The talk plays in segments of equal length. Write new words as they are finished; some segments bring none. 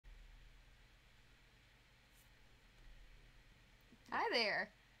there.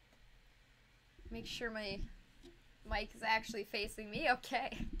 Make sure my mic is actually facing me.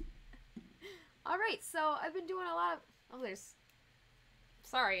 Okay. Alright, so I've been doing a lot of... Oh, there's...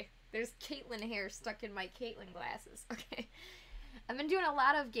 Sorry. There's Caitlin hair stuck in my Caitlin glasses. Okay. I've been doing a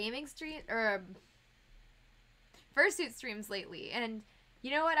lot of gaming stream... or... Fursuit streams lately. And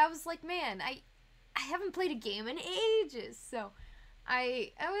you know what? I was like, man, I haven't played a game in ages. So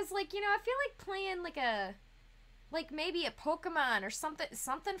I was like, you know, I feel like playing like a... like maybe a Pokemon or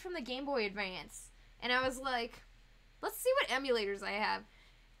something from the Game Boy Advance. And I was like, let's see what emulators I have.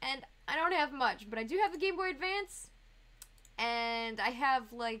 And I don't have much, but I do have the Game Boy Advance. And I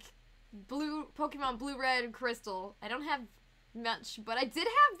have like Pokemon Blue, Red, and Crystal. I don't have much, but I did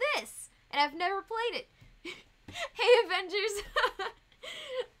have this. And I've never played it. Hey Avengers.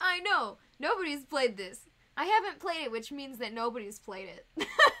 I know. Nobody's played this. I haven't played it, which means that nobody's played it.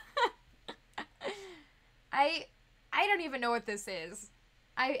 I don't even know what this is.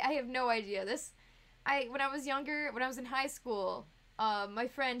 I have no idea. When I was younger, when I was in high school, my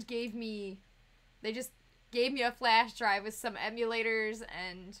friend they just gave me a flash drive with some emulators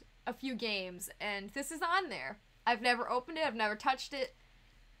and a few games, and this is on there. I've never opened it, I've never touched it.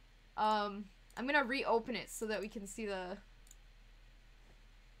 I'm gonna reopen it so that we can see the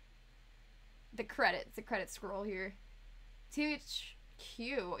credits, the credit scroll here.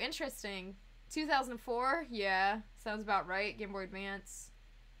 THQ, interesting. 2004? Yeah, sounds about right. Game Boy Advance.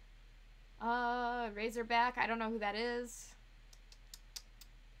 Razorback, I don't know who that is.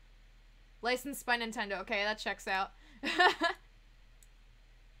 Licensed by Nintendo. Okay, that checks out.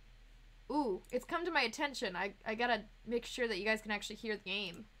 Ooh, it's come to my attention. I gotta make sure that you guys can actually hear the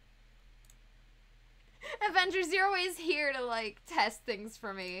game. Avengers, you're always here to, like, test things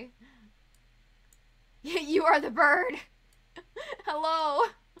for me. You are the bird. Hello.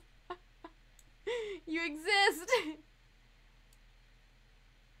 You exist!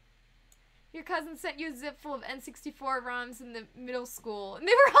 Your cousin sent you a zip full of N64 ROMs in the middle school, and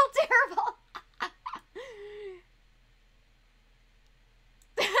they were all terrible!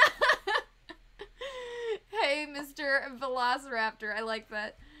 Hey, Mr. Velociraptor, I like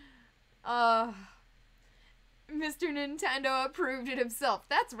that. Mr. Nintendo approved it himself.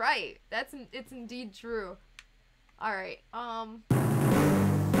 That's right. It's indeed true. Alright,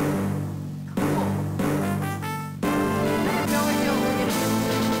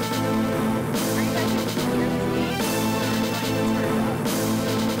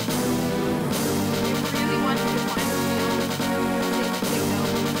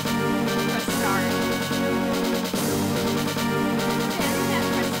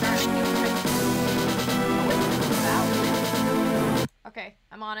 okay,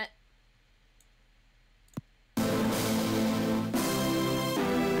 I'm on it. Sorry.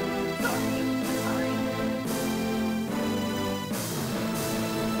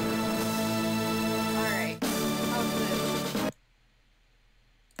 Alright, how's this?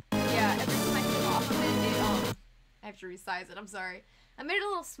 Yeah, every time I click off of it, I have to resize it, I'm sorry. I made it a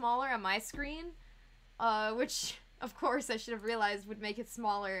little smaller on my screen, which, of course, I should have realized would make it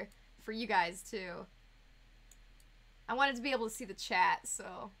smaller for you guys, too. I wanted to be able to see the chat,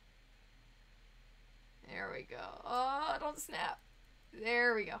 so... There we go. Oh, don't snap.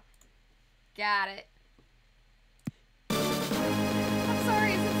 There we go. Got it. I'm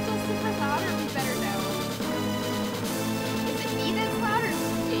sorry, is it still super loud or are we better now? Is it me that's loud or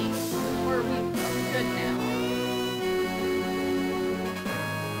speaking? Or are we good now?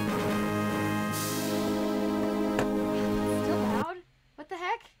 Still loud? What the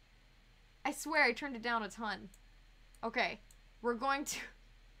heck? I swear I turned it down a ton. Okay, we're going to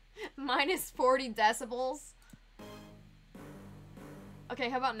minus 40 decibels.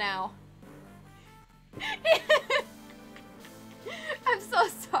 Okay, how about now? I'm so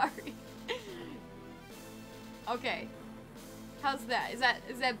sorry. Okay, how's that? Is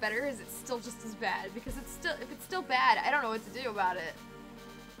that better? Or is it still just as bad? Because if it's still bad, I don't know what to do about it.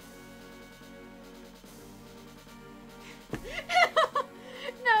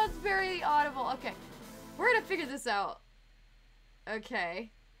 No, it's very audible. Okay. We're gonna figure this out.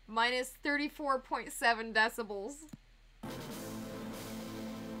 Okay. Minus 34.7 decibels.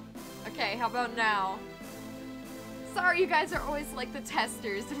 Okay, how about now? Sorry, you guys are always like the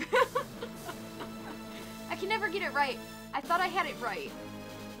testers. I can never get it right. I thought I had it right.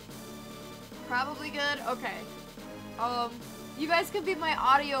 Probably good? Okay. You guys could be my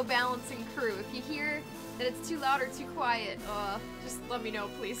audio balancing crew. If you hear that it's too loud or too quiet, just let me know,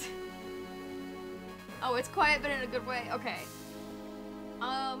 please. Oh, it's quiet, but in a good way? Okay.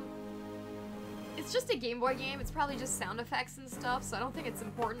 It's just a Game Boy game. It's probably just sound effects and stuff, so I don't think it's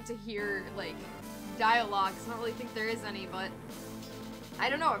important to hear, like, dialogue, 'cause I don't really think there is any, but I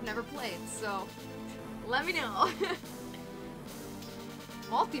don't know, I've never played, so let me know.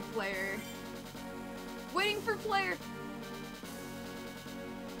 Multiplayer. Waiting for player.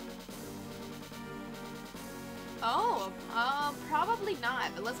 Oh, probably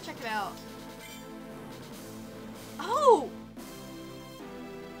not, but let's check it out. Oh!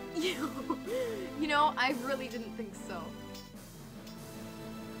 You know, I really didn't think so.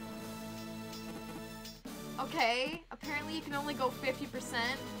 Okay, apparently you can only go 50%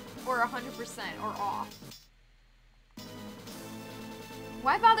 or 100% or off.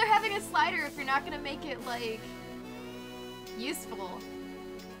 Why bother having a slider if you're not gonna make it, like, useful?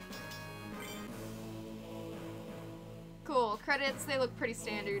 Cool, credits, they look pretty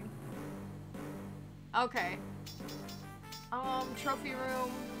standard. Okay. Trophy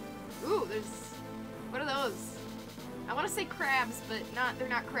room. Ooh, there's... What are those? I want to say crabs, but they're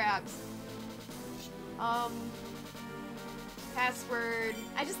not crabs. Password.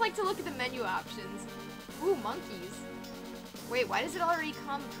 I just like to look at the menu options. Ooh, monkeys. Wait, why does it already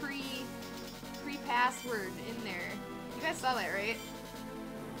come pre-password in there? You guys saw that, right?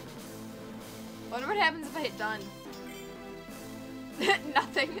 Wonder what happens if I hit done.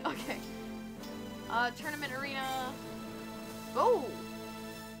 Nothing. Okay. Tournament arena. Oh!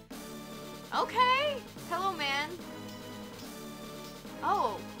 Okay! Hello, man.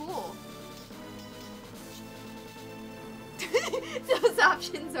 Oh, cool. Those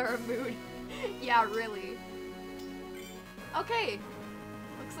options are a mood. Yeah, really. Okay.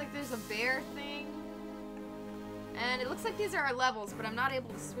 Looks like there's a bear thing. And it looks like these are our levels, but I'm not able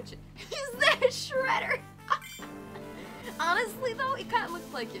to switch it. Is that a shredder? Honestly, though, it kind of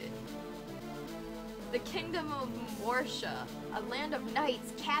looked like it. The Kingdom of Morsha, a land of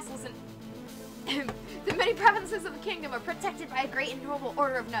knights, castles, and the many provinces of the kingdom are protected by a great and noble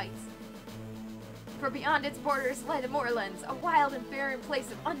order of knights. For beyond its borders lie the moorlands, a wild and barren place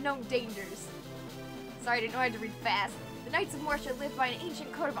of unknown dangers. Sorry, I didn't know I had to read fast. The Knights of Morsha live by an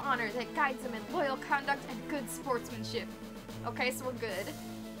ancient code of honor that guides them in loyal conduct and good sportsmanship. Okay, so we're good.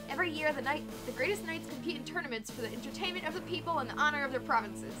 Every year, the greatest knights compete in tournaments for the entertainment of the people and the honor of their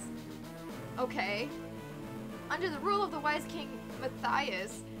provinces. Okay. Under the rule of the wise King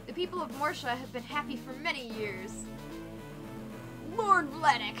Matthias, the people of Morsha have been happy for many years. Lord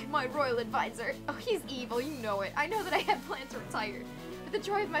Vladik, my royal advisor. Oh, he's evil, you know it. I know that I had planned to retire, but the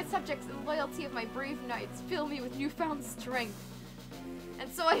joy of my subjects and the loyalty of my brave knights fill me with newfound strength. And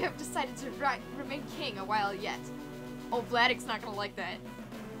so I have decided to remain king a while yet. Oh, Vladik's not gonna like that.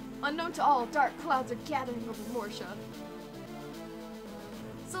 Unknown to all, dark clouds are gathering over Morsha.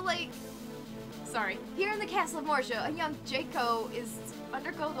 So, like... Sorry. Here in the castle of Morsha, a young Jaco is to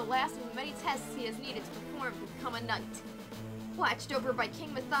undergo the last of the many tests he has needed to perform to become a knight. Watched over by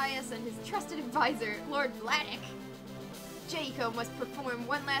King Matthias and his trusted advisor, Lord Vladik, Jaco must perform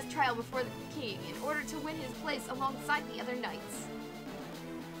one last trial before the king in order to win his place alongside the other knights.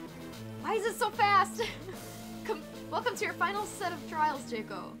 Why is it so fast? Welcome to your final set of trials,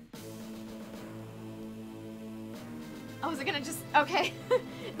 Jaco. Oh, was it gonna just... Okay.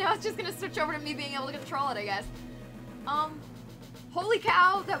 Now it's just gonna switch over to me being able to control it, I guess. Holy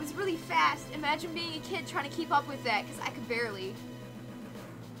cow, that was really fast. Imagine being a kid trying to keep up with that, because I could barely.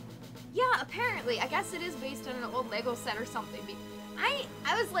 Yeah, apparently. I guess it is based on an old Lego set or something. I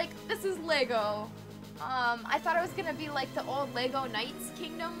was like, this is Lego. I thought it was gonna be like the old Lego Knights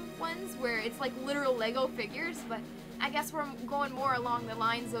Kingdom ones, where it's like literal Lego figures, but I guess we're going more along the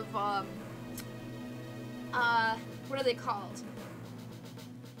lines of, what are they called?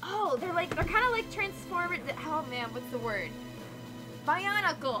 Oh, they're kind of like Transformers. Oh man, what's the word?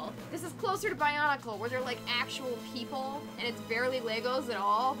 Bionicle! This is closer to Bionicle, where they're like actual people, and it's barely Legos at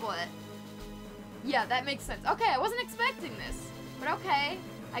all, but... Yeah, that makes sense. Okay, I wasn't expecting this, but okay.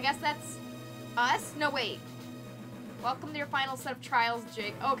 I guess that's... us? No, wait. Welcome to your final set of trials,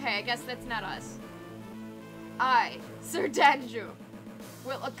 Jake. Okay, I guess that's not us. I, Sir Danju,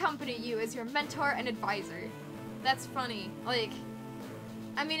 will accompany you as your mentor and advisor. That's funny. Like,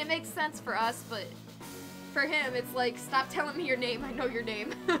 I mean, it makes sense for us, but... For him, it's like, stop telling me your name, I know your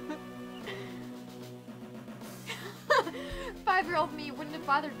name. 5-year-old me wouldn't have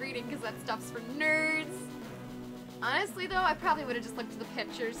bothered reading because that stuff's for nerds. Honestly though, I probably would have just looked at the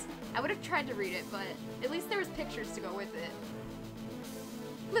pictures. I would have tried to read it, but at least there was pictures to go with it.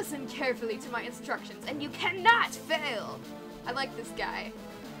 Listen carefully to my instructions, and you cannot fail! I like this guy.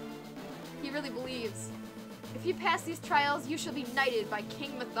 He really believes. If you pass these trials, you shall be knighted by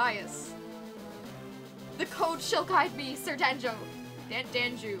King Matthias. The code shall guide me, Sir Danjo.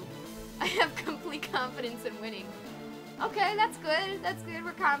 Danju. I have complete confidence in winning. Okay, that's good. That's good.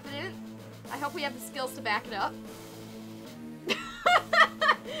 We're confident. I hope we have the skills to back it up.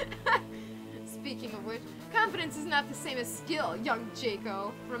 Speaking of which, confidence is not the same as skill, young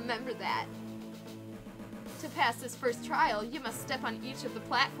Jaco. Remember that. To pass this first trial, you must step on each of the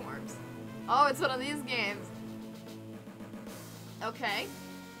platforms. Oh, it's one of these games. Okay.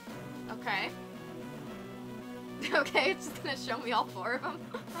 Okay. Okay, it's just gonna show me all 4 of them.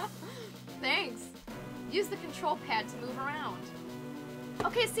 Thanks. Use the control pad to move around.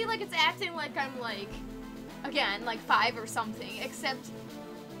 Okay, see, like, it's acting like I'm, like, again, like 5 or something, except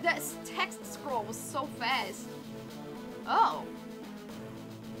that text scroll was so fast. Oh.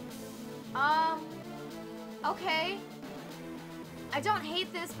 Okay. I don't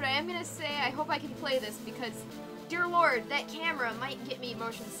hate this, but I am gonna say I hope I can play this because, dear Lord, that camera might get me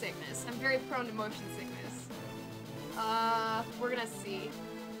motion sickness. I'm very prone to motion sickness. We're gonna see.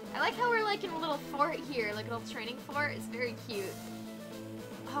 I like how we're like in a little fort here, like a little training fort. It's very cute.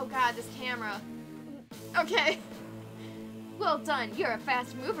 Oh god, this camera. Okay. Well done. You're a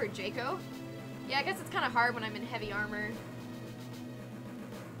fast mover, Jaco. Yeah, I guess it's kind of hard when I'm in heavy armor.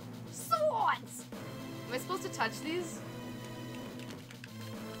 Swords! Am I supposed to touch these?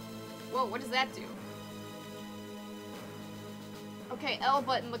 Whoa, what does that do? Okay, L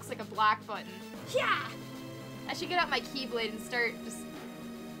button looks like a block button. Yeah! I should get out my Keyblade and start just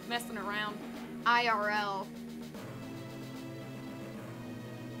messing around. IRL.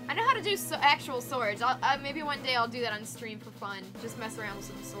 I know how to do actual swords. Maybe one day I'll do that on stream for fun. Just mess around with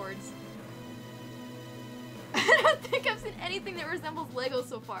some swords. I don't think I've seen anything that resembles Lego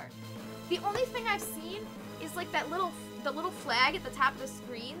so far. The only thing I've seen is like the little flag at the top of the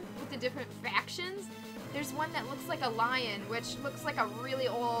screen with the different factions. There's one that looks like a lion, which looks like a really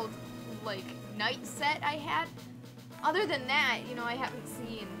old, like, knight set I had. Other than that, you know, I haven't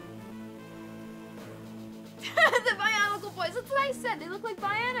seen. The Bionicle boys, that's what I said. They look like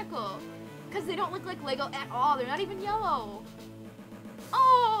Bionicle. Because they don't look like Lego at all. They're not even yellow.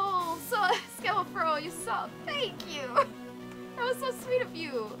 Oh, so Skellafro, you saw. Thank you. That was so sweet of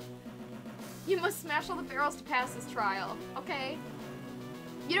you. You must smash all the barrels to pass this trial. Okay.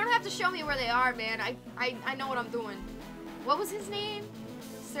 You don't have to show me where they are, man. I know what I'm doing. What was his name?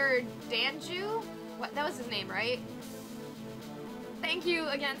 Sir Danju? What? That was his name, right? Thank you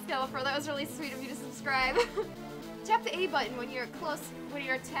again, Skellafro. That was really sweet of you to subscribe. Tap the A button when you're close.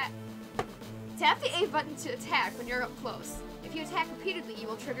 Tap the A button to attack when you're up close. If you attack repeatedly, you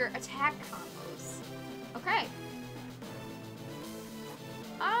will trigger attack combos. Okay.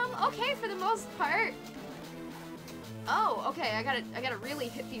 Okay for the most part. Oh, okay. I gotta really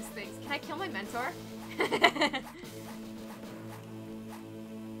hit these things. Can I kill my mentor?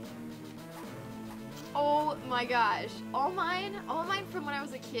 Oh my gosh. All mine from when I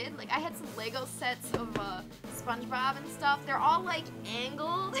was a kid, like I had some Lego sets of SpongeBob and stuff. They're all like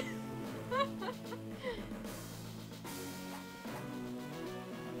angled.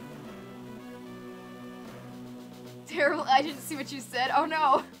 Terrible, I didn't see what you said. Oh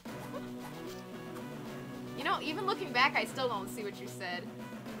no. You know, even looking back, I still don't see what you said.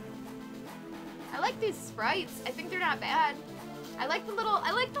 I like these sprites. I think they're not bad. I like the little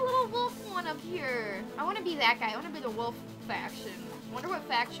wolf one up here. I want to be that guy. I want to be the wolf faction. I wonder what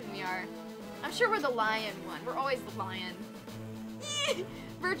faction we are. I'm sure we're the lion one. We're always the lion.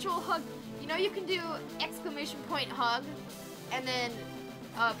 Virtual hug. You know, you can do exclamation point hug, and then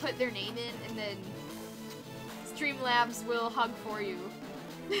put their name in, and then Streamlabs will hug for you.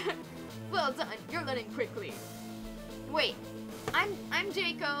 Well done. You're learning quickly. Wait. I'm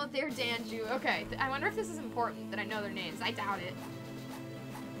Jaco, they're Danju. Okay, I wonder if this is important that I know their names. I doubt it.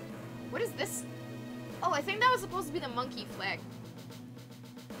 What is this? Oh, I think that was supposed to be the monkey flag.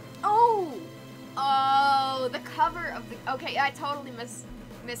 Oh! Oh, the cover of the... Okay, I totally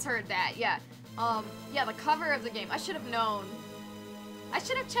misheard that, yeah. Yeah, the cover of the game. I should have known. I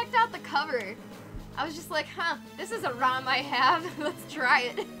should have checked out the cover. I was just like, huh, this is a ROM I have. Let's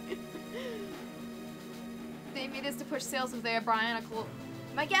try it. They made this to push sales of their Bionicle.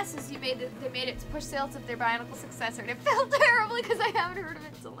 My guess is they made it to push sales of their Bionicle successor, and it felt terribly because I haven't heard of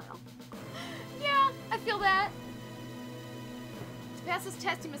it until now. Yeah, I feel that. To pass this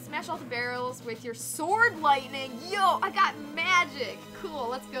test, you must smash all the barrels with your sword lightning. Yo, I got magic. Cool,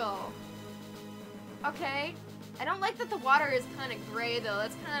 let's go. Okay. I don't like that the water is kind of gray though.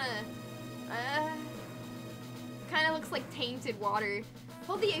 That's kind of looks like tainted water.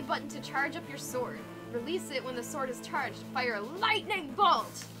 Hold the A button to charge up your sword. Release it when the sword is charged. Fire a lightning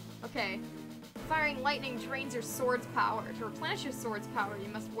bolt! Okay. Firing lightning drains your sword's power. To replenish your sword's power, you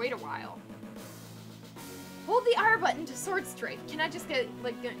must wait a while. Hold the R button to sword strafe. Can I just get,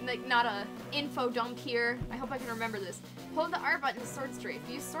 like not a info dump here? I hope I can remember this. Hold the R button to sword strafe.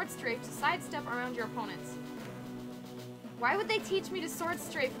 Use sword strafe to sidestep around your opponents. Why would they teach me to sword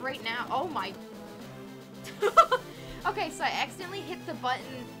strafe right now? Oh my. Okay, so I accidentally hit the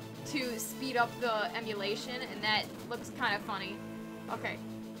button to speed up the emulation, and that looks kind of funny. Okay.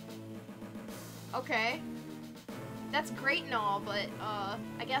 Okay. That's great and all, but,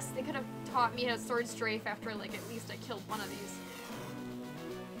 I guess they could have taught me how to sword strafe after, like, at least I killed one of these.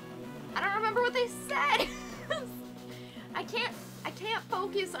 I don't remember what they said! I can't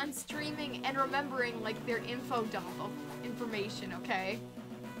focus on streaming and remembering, like, their info dump of information, okay?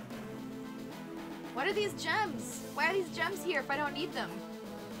 What are these gems? Why are these gems here if I don't need them?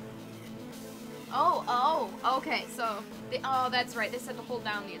 Oh, okay, so, oh, that's right, they said to hold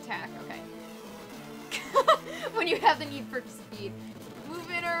down the attack, okay. When you have the need for speed.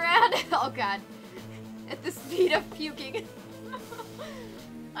 Moving around, oh god. At the speed of puking.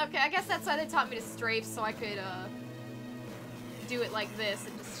 Okay, I guess that's why they taught me to strafe, so I could, do it like this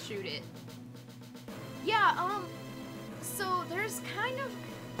and just shoot it. Yeah, so there's kind of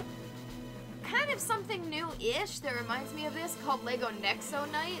something new-ish that reminds me of this called Lego Nexo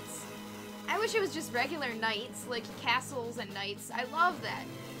Knights. I wish it was just regular knights, like castles and knights. I love that.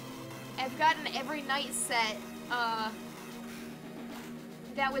 I've gotten every knight set,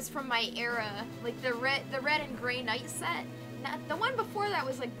 that was from my era, like the red and gray knight set. Now, the one before that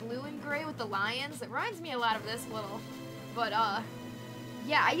was like blue and gray with the lions. It reminds me a lot of this little, but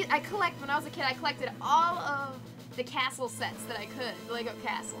yeah, I collect, when I was a kid, I collected all of the castle sets that I could, the Lego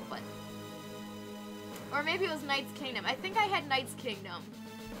Castle, but, or maybe it was Knight's Kingdom. I think I had Knight's Kingdom,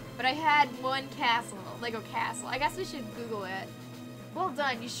 but I had one castle, Lego Castle. I guess we should Google it. Well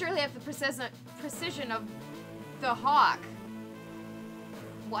done, you surely have the precision of the hawk.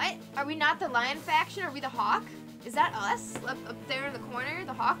 What? Are we not the lion faction? Are we the hawk? Is that us? Up there in the corner?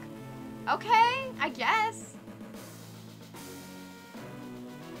 The hawk? Okay, I guess.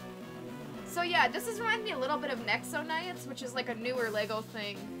 So yeah, this is reminding me a little bit of Nexo Knights, which is like a newer Lego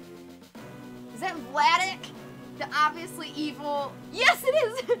thing. Is that Vladik? The obviously evil... Yes, it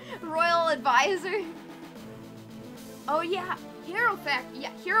is! Royal Advisor. Oh yeah, Hero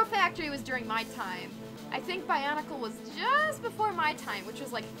Factory was during my time. I think Bionicle was just before my time, which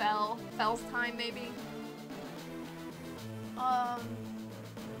was like Fell's time maybe.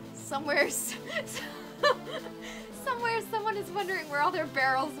 Somewhere someone is wondering where all their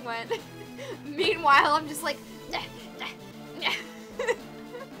barrels went. Meanwhile, I'm just like,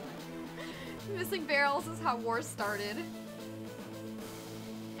 missing barrels is how war started.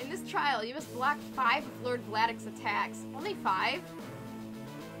 In this trial, you must block 5 of Lord Vladik's attacks. Only 5?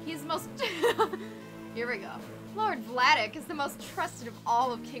 He's most... Here we go. Lord Vladik is the most trusted of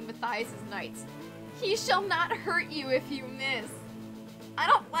all of King Matthias' knights. He shall not hurt you if you miss. I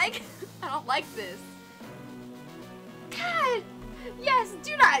don't like this. God! Yes,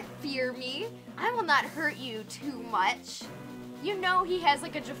 do not fear me. I will not hurt you too much. You know he has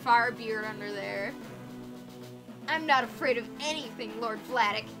like a Jafar beard under there. I'm not afraid of anything, Lord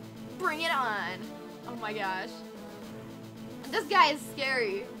Vladik. Bring it on. Oh my gosh. This guy is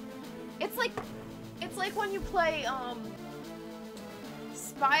scary. It's like when you play,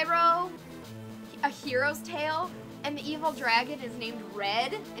 Spyro, A Hero's Tale, and the evil dragon is named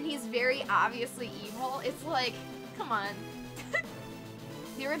Red, and he's very obviously evil. It's like, come on.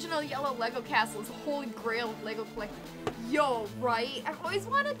 The original yellow Lego castle is the holy grail of Lego collecting. Yo, right? I've always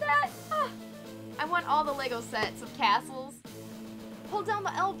wanted that. I want all the Lego sets of castles. Hold down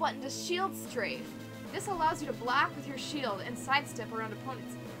the L button to shield strafe. This allows you to block with your shield and sidestep around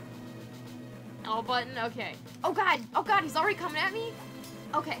opponents. L button, okay. Oh god, he's already coming at me?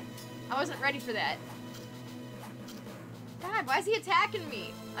 Okay, I wasn't ready for that. God, why is he attacking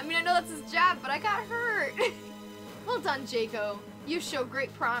me? I mean, I know that's his job, but I got hurt. Well done, Jaco. You show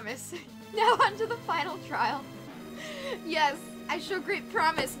great promise. Now on to the final trial. Yes, I show great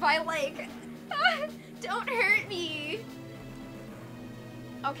promise by, like... don't hurt me.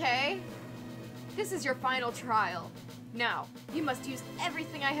 Okay. This is your final trial. Now, you must use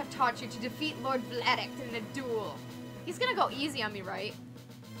everything I have taught you to defeat Lord Vladik in a duel. He's gonna go easy on me, right?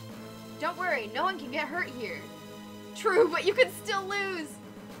 Don't worry, no one can get hurt here. True, but you can still lose.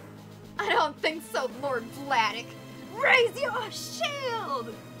 I don't think so, Lord Vladik. Raise your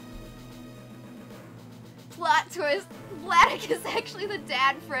shield! Plot twist, Vladik is actually the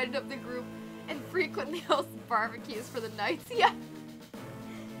dad friend of the group and frequently hosts barbecues for the knights. Yeah.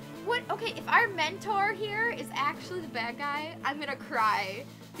 What? Okay, if our mentor here is actually the bad guy, I'm gonna cry.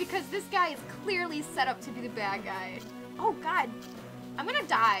 Because this guy is clearly set up to be the bad guy. Oh god. I'm gonna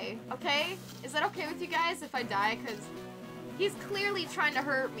die, okay? Is that okay with you guys if I die? Because he's clearly trying to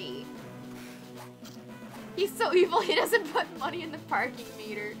hurt me. He's so evil, he doesn't put money in the parking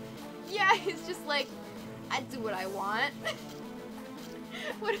meter. Yeah, he's just like, I do what I want.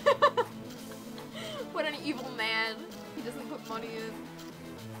 What, what an evil man. He doesn't put money in.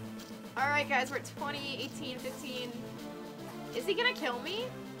 Alright guys, we're at 20, 18, 15. Is he gonna kill me?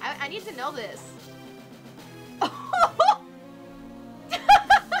 I need to know this. You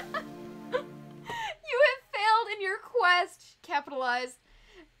have failed in your quest. Capitalized.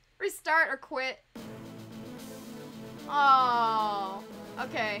 Restart or quit. Oh.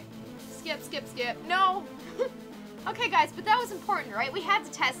 Okay. Skip, skip, skip. No! Okay guys, but that was important, right? We had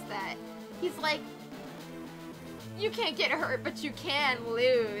to test that. He's like, you can't get hurt, but you can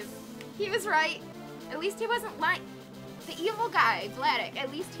lose. He was right. At least he wasn't lying. The evil guy, Vladik,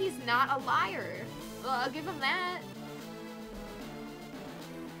 at least he's not a liar. Well, I'll give him that.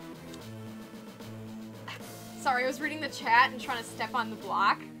 Sorry, I was reading the chat and trying to step on the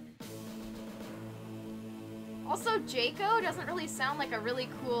block. Also, Jaco doesn't really sound like a really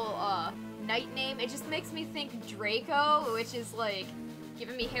cool knight name. It just makes me think Draco, which is like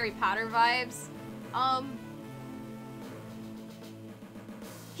giving me Harry Potter vibes.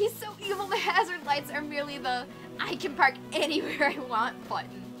 He's so evil, the hazard lights are merely the I can park anywhere I want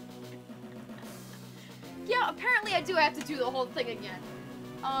button. Yeah, apparently I do have to do the whole thing again.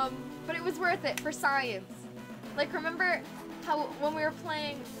 But it was worth it for science. Like, remember how when we were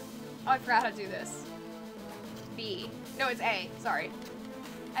playing... Oh, I forgot how to do this. B. No, it's A. Sorry.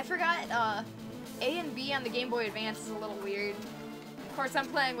 I forgot, A and B on the Game Boy Advance is a little weird. Of course, I'm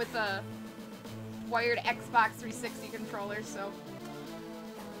playing with a wired Xbox 360 controller, so...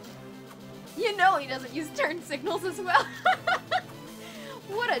 You know he doesn't use turn signals as well.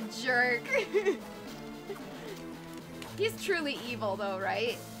 What a jerk. He's truly evil, though,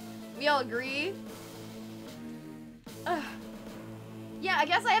 right? We all agree? Ugh. Yeah, I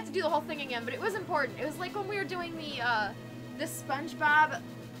guess I have to do the whole thing again, but it was important. It was like when we were doing the SpongeBob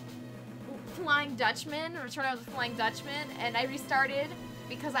Flying Dutchman, Return of the Flying Dutchman, and I restarted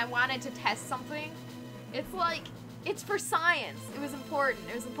because I wanted to test something. It's like, it's for science. It was important.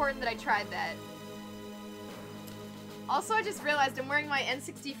 It was important that I tried that. Also, I just realized I'm wearing my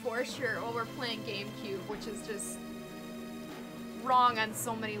N64 shirt while we're playing GameCube, which is just wrong on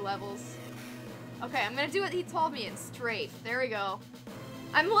so many levels. Okay, I'm gonna do what he told me in strafe. There we go.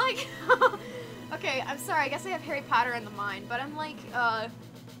 I'm like... Okay, I'm sorry, I guess I have Harry Potter in the mind, but I'm like,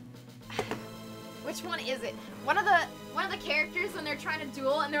 which one is it? One of the characters when they're trying to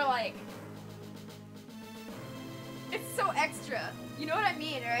duel and they're like... It's so extra. You know what I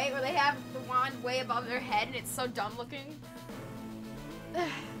mean, right? Where they have the wand way above their head and it's so dumb looking.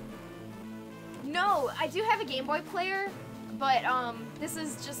 No, I do have a Game Boy player, but this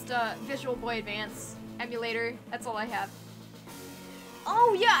is just a Visual Boy Advance emulator. That's all I have.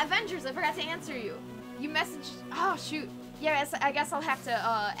 Oh yeah, Avengers, I forgot to answer you. You messaged, oh shoot. Yeah, I guess I'll have to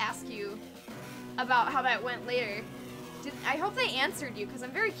ask you about how that went later. I hope they answered you, because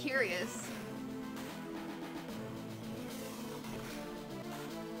I'm very curious.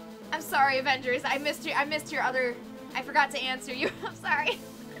 I'm sorry, Avengers. I missed your other... I forgot to answer you. I'm sorry.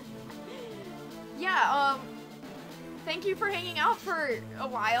 Yeah, thank you for hanging out for a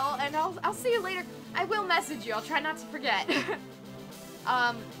while, and I'll see you later. I will message you. I'll try not to forget.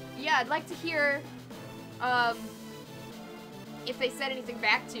 Yeah, I'd like to hear, if they said anything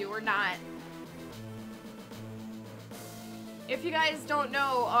back to you or not. If you guys don't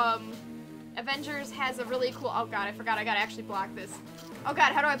know, Avengers has a really cool... Oh god, I forgot. I gotta actually block this. Oh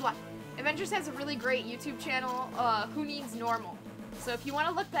god, how do I block? Avengers has a really great YouTube channel, Who Needs Normal. So if you want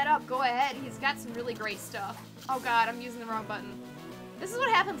to look that up, go ahead. He's got some really great stuff. Oh god, I'm using the wrong button. This is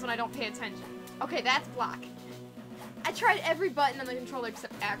what happens when I don't pay attention. Okay, that's block. I tried every button on the controller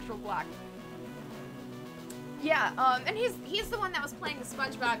except actual block. Yeah, and he's the one that was playing the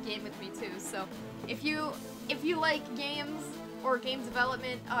SpongeBob game with me too. So if you like games or game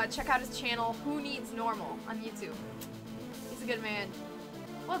development, check out his channel, Who Needs Normal, on YouTube. He's a good man.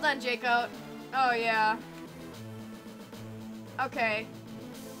 Well done, Jaco. Oh yeah. Okay.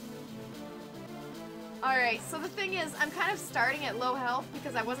 Alright, so the thing is, I'm kind of starting at low health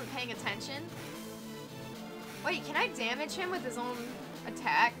because I wasn't paying attention. Wait, can I damage him with his own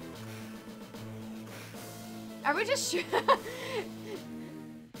attack? Are we just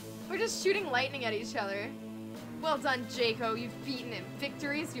We're just shooting lightning at each other. Well done, Jaco. You've beaten him.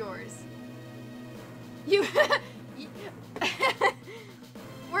 Victory's yours. You...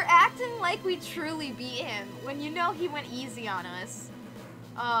 We're acting like we truly beat him, when you know he went easy on us.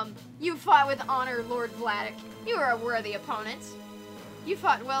 You fought with honor, Lord Vladik. You were a worthy opponent. You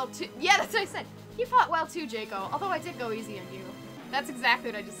fought well too- Yeah, that's what I said! You fought well too, Jaco, although I did go easy on you. That's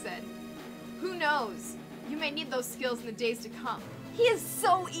exactly what I just said. Who knows? You may need those skills in the days to come. He is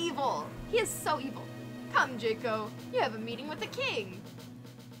so evil! He is so evil. Come, Jaco, you have a meeting with the king.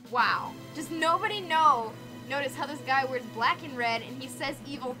 Wow. Does nobody notice how this guy wears black and red and he says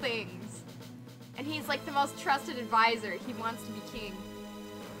evil things? And he's like the most trusted advisor. He wants to be king.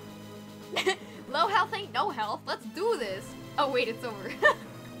 Low health ain't no health. Let's do this. Oh wait, it's over.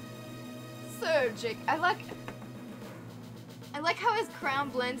 Sir Jake, I like how his crown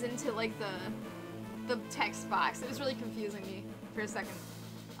blends into like the text box. It was really confusing me for a second.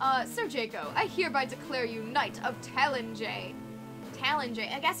 Sir Jaco, I hereby declare you Knight of Talonjay.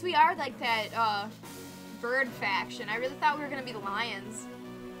 Talonjay. I guess we are like that bird faction. I really thought we were gonna be the lions.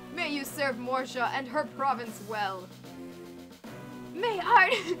 May you serve Morsha and her province well. May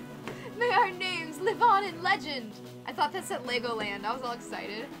our names live on in legend. I thought that said Legoland. I was all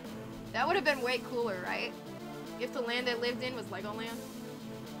excited. That would have been way cooler, right? If the land I lived in was Legoland.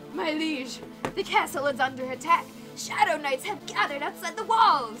 My liege, the castle is under attack. Shadow Knights have gathered outside the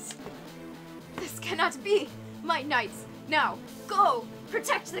walls. This cannot be. My knights, now, go!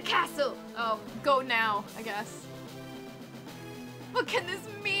 Protect the castle! Oh, go now, I guess. What can this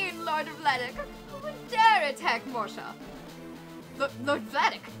mean, Lord Vladek? Who would dare attack Morsha? Lord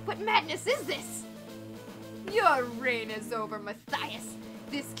Vladek, what madness is this? Your reign is over, Matthias.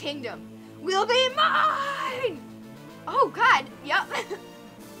 This kingdom will be mine! Oh god, yep.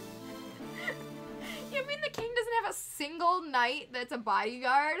 You mean the king doesn't have a single knight that's a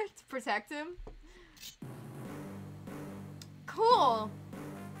bodyguard to protect him? Cool.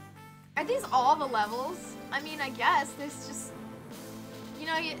 Are these all the levels? I mean, I guess there's just, you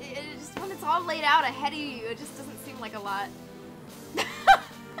know, just when it's all laid out ahead of you, it just doesn't seem like a lot.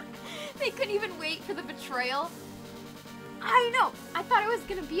 They couldn't even wait for the betrayal. I know. I thought it was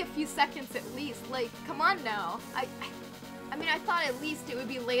gonna be a few seconds at least. Like, come on now. I mean, I thought at least it would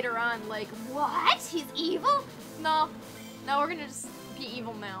be later on. Like, what? He's evil? No, we're gonna just be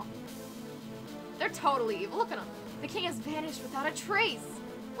evil now. They're totally evil. Look at them. The king has vanished without a trace.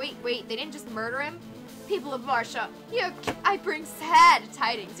 Wait, they didn't just murder him? People of Varsha, I bring sad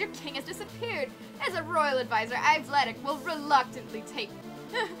tidings. Your king has disappeared. As a royal advisor, I, Vladek, will reluctantly take...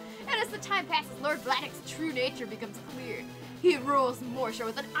 And as the time passes, Lord Vladek's true nature becomes clear. He rules Morsha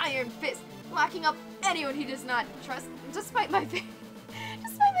with an iron fist, locking up anyone he does not trust. Despite my very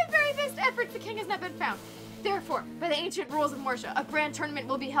best efforts, the king has not been found. Therefore, by the ancient rules of Morsha, a grand tournament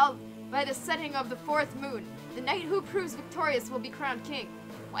will be held by the setting of the 4th moon. The knight who proves victorious will be crowned king.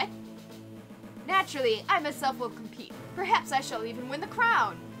 What? Naturally, I myself will compete. Perhaps I shall even win the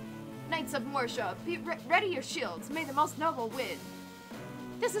crown. Knights of Morsha, be ready your shields. May the most noble win.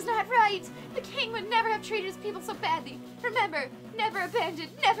 This is not right. The king would never have treated his people so badly. Remember, never abandon,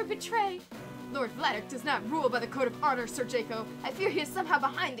 never betray. Lord Vladek does not rule by the code of honor, Sir Jaco. I fear he is somehow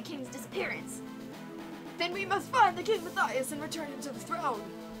behind the king's disappearance. Then we must find the King Matthias and return him to the throne.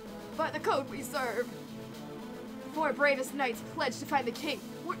 By the code we serve. 4 bravest knights pledge to find the king,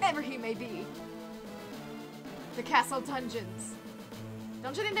 wherever he may be. The castle dungeons.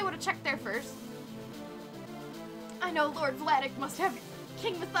 Don't you think they would have checked there first? I know Lord Vladek must have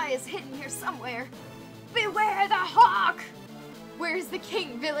King Matthias hidden here somewhere. Beware the hawk! Where's the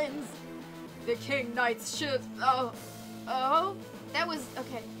king, villains? The king knights should... Oh, that was...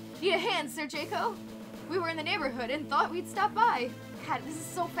 Okay. Need a hand, Sir Jaco? We were in the neighborhood and thought we'd stop by. God, this is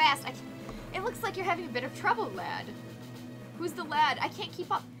so fast. It looks like you're having a bit of trouble, lad. Who's the lad? I can't keep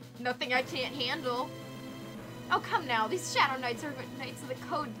up. Nothing I can't handle. Oh, come now. These Shadow Knights are what Knights of the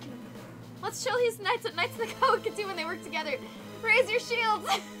Code can... Let's show these Knights what Knights of the Code can do when they work together. Raise your shields!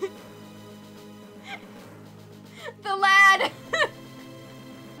 The lad!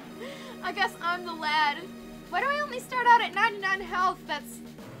 I guess I'm the lad. Why do I only start out at 99 health? That's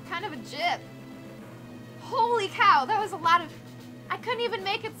kind of a jip. Holy cow, that was a lot of... I couldn't even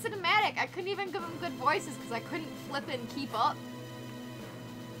make it cinematic. I couldn't even give them good voices because I couldn't flip and keep up.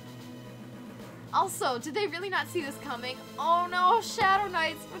 Also, did they really not see this coming? Oh no, Shadow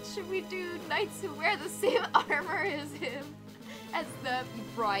Knights, what should we do? Knights who wear the same armor as him. As the...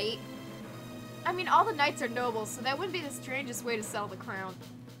 Right. I mean, all the knights are nobles, so that wouldn't be the strangest way to sell the crown.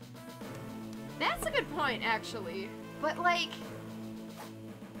 That's a good point, actually. But, like...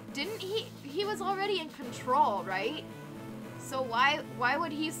 Didn't he... He was already in control, right? So why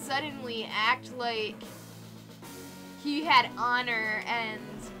would he suddenly act like he had honor and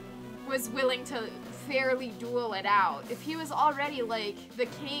was willing to fairly duel it out if he was already like the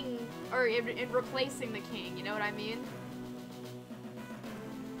king or in replacing the king, you know what I mean?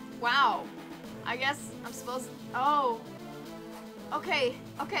 Wow. I guess I'm supposed... Oh. Okay,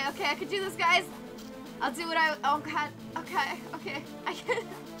 I can do this, guys. I'll do what I... Oh, God. Okay. I can...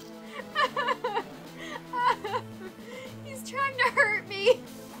 He's trying to hurt me.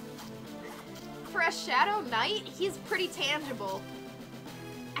 Shadow Knight, he's pretty tangible.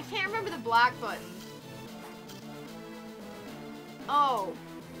 I can't remember the block button. Oh,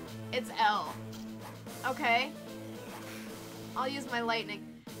 it's L. Okay. I'll use my lightning.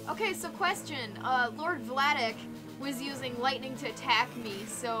 Okay, so question. Lord Vladik was using lightning to attack me,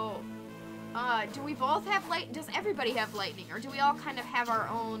 so... do we both have light? Does everybody have lightning? Or do we all kind of have our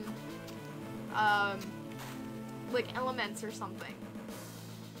own, like, elements or something?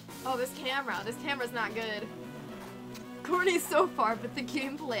 Oh, this camera's not good. Corny so far, but the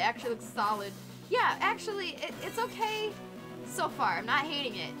gameplay actually looks solid. Yeah, actually, it's okay so far. I'm not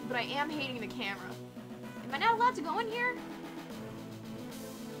hating it, but I am hating the camera. Am I not allowed to go in here?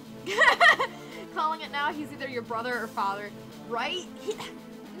 Calling it now, he's either your brother or father, right?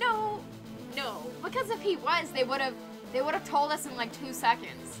 No, because if he was, they would have told us in like 2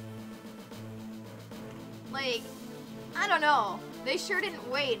 seconds. Like, I don't know. They sure didn't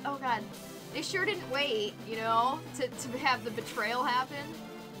wait. Oh god. They sure didn't wait, you know, to have the betrayal happen.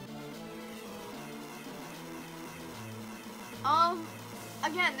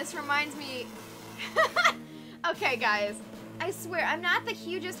 Again, this reminds me... Okay, guys. I swear, I'm not the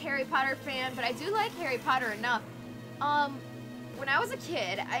hugest Harry Potter fan, but I do like Harry Potter enough. When I was a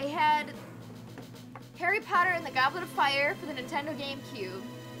kid, I had Harry Potter and the Goblet of Fire for the Nintendo GameCube,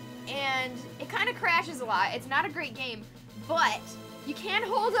 and it kind of crashes a lot. It's not a great game, but you can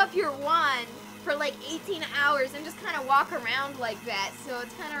hold up your wand for like 18 hours and just kind of walk around like that, so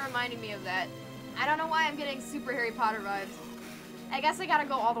it's kind of reminding me of that. I don't know why I'm getting super Harry Potter vibes. I guess I gotta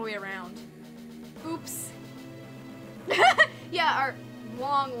go all the way around. Oops. Yeah, our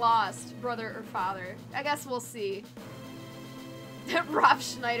long-lost brother or father. I guess we'll see. Rob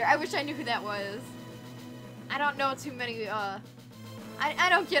Schneider. I wish I knew who that was. I don't know too many, I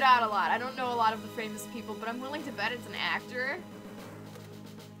don't get out a lot. I don't know a lot of the famous people, but I'm willing to bet it's an actor.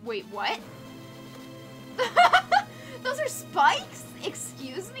 Wait, what? Those are spikes?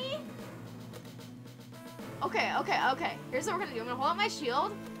 Excuse me? Okay. Here's what we're gonna do. I'm gonna hold up my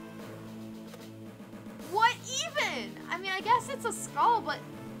shield. What even? I mean, I guess it's a skull, but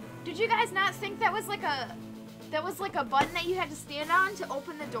did you guys not think that was like a button that you had to stand on to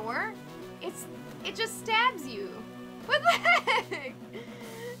open the door? It just stabs you. What the heck?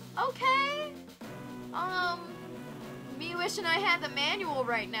 Okay. Me wishing I had the manual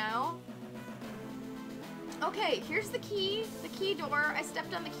right now. Okay, here's the key door. I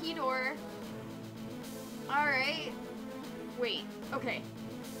stepped on the key door. Alright. Wait, okay.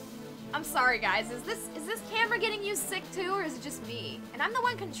 I'm sorry guys, is this camera getting you sick too, or is it just me? And I'm the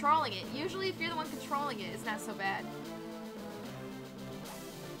one controlling it. Usually if you're the one controlling it, it's not so bad.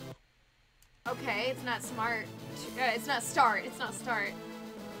 Okay, it's not smart. It's not start. It's not start.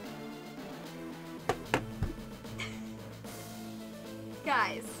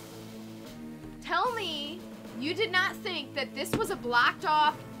 Guys, tell me you did not think that this was a blocked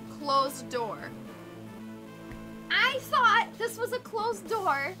off, closed door. I thought this was a closed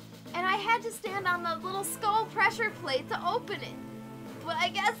door, and I had to stand on the little skull pressure plate to open it. But I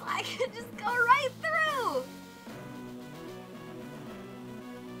guess I could just go right through.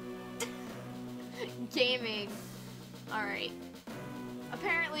 Gaming. Alright.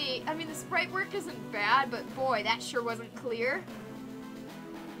 Apparently, I mean, the sprite work isn't bad, but boy, that sure wasn't clear.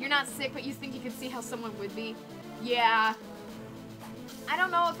 You're not sick, but you think you could see how someone would be? Yeah. I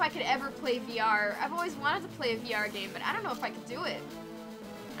don't know if I could ever play VR. I've always wanted to play a VR game, but I don't know if I could do it.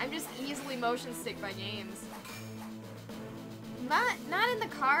 I'm just easily motion sick by games. Not in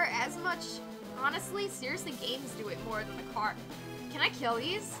the car as much, honestly. Seriously, games do it more than the car. Can I kill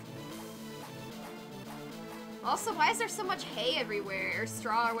these? Also, why is there so much hay everywhere, or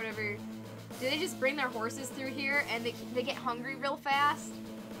straw, or whatever? Do they just bring their horses through here, and they get hungry real fast?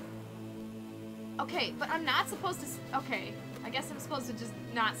 Okay, but I'm not supposed to... Okay, I guess I'm supposed to just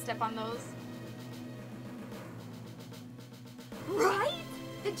not step on those. Right?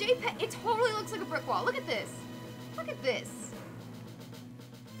 The JPEG, it totally looks like a brick wall. Look at this. Look at this.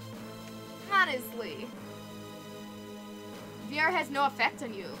 Honestly. VR has no effect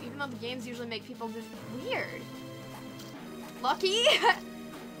on you, even though the games usually make people just weird. Lucky?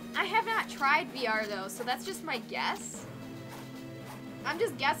 I have not tried VR though, so that's just my guess. I'm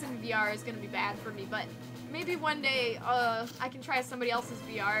just guessing VR is gonna be bad for me, but maybe one day I can try somebody else's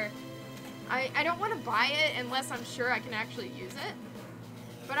VR. I don't want to buy it unless I'm sure I can actually use it.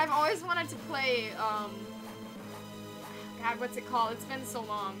 But I've always wanted to play, God, what's it called? It's been so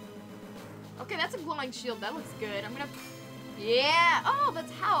long. Okay, that's a glowing shield. That looks good. I'm gonna... Yeah! Oh,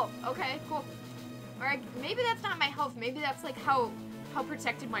 that's health. Okay, cool. Alright, maybe that's not my health. Maybe that's, like, how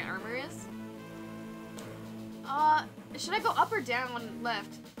protected my armor is. Should I go up or down,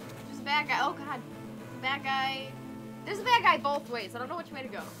 left? There's a bad guy. Oh, God. bad guy. There's a bad guy both ways. I don't know which way to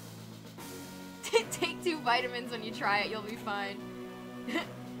go. Take 2 vitamins when you try it. You'll be fine.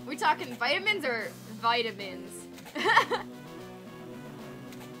 We talking vitamins or vitamins?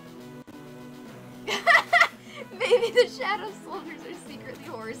 Maybe the shadow soldiers are secretly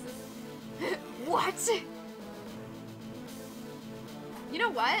horses. What? You know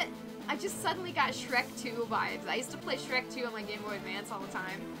what? I just suddenly got Shrek 2 vibes. I used to play Shrek 2 on my Game Boy Advance all the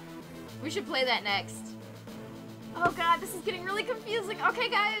time. We should play that next. Oh god, this is getting really confusing. Okay,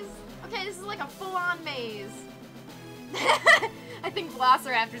 guys. Okay, this is like a full-on maze. I think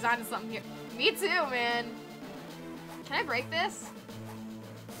Velociraptor's onto something here. Me too, man. Can I break this?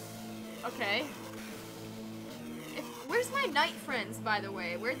 Okay. Where's my knight friends, by the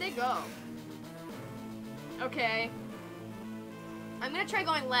way? Where'd they go? Okay. I'm gonna try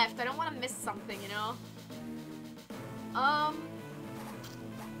going left. I don't want to miss something, you know?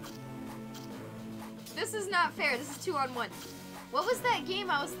 This is not fair. This is 2-on-1. What was that game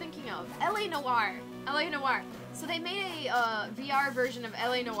I was thinking of? LA Noire. LA Noire. So they made a VR version of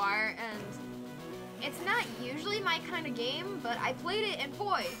LA Noire, and it's not usually my kind of game, but I played it, and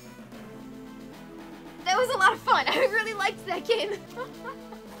boy, that was a lot of fun. I really liked that game.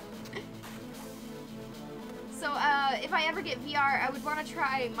 So, if I ever get VR, I would want to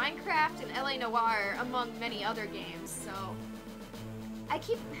try Minecraft and LA Noire among many other games, so...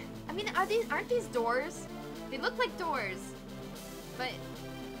 I mean, aren't these doors? They look like doors, but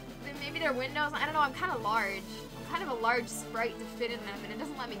maybe they're windows. I don't know, I'm kind of large. I'm kind of a large sprite to fit in them, and it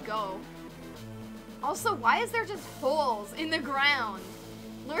doesn't let me go. Also, why is there just holes in the ground?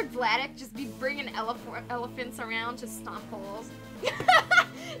 Lord Vladik just be bringing elephants around to stomp holes.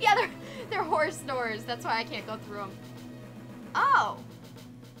 Yeah, they're horse doors. That's why I can't go through them. Oh.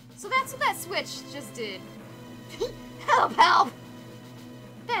 So that's what that switch just did. Help, help!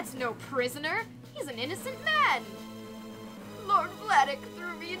 That's no prisoner. He's an innocent man. Lord Vladik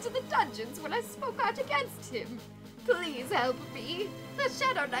threw me into the dungeons when I spoke out against him. Please help me. The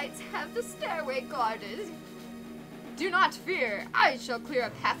Shadow Knights have the stairway guarded. Do not fear. I shall clear a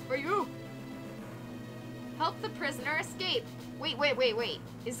path for you. Help the prisoner escape. Wait.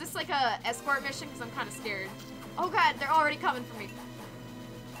 Is this like a escort mission? Because I'm kind of scared. Oh god, they're already coming for me.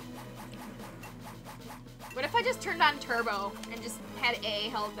 What if I just turned on turbo and just had A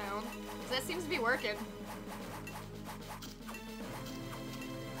held down? Because that seems to be working.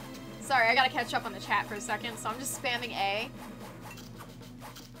 Sorry, I gotta catch up on the chat for a second, so I'm just spamming A.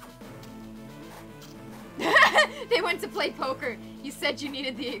 They went to play poker. You said you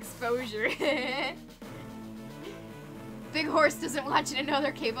needed the exposure. Big Horse doesn't want you to know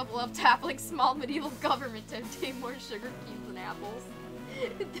they're capable of toppling small medieval government to obtain more sugar cubes and apples.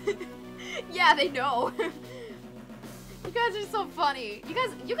 Yeah, they know. You guys are so funny.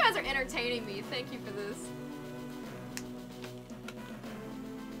 You guys are entertaining me. Thank you for this.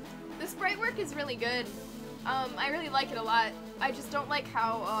 The sprite work is really good. I really like it a lot. I just don't like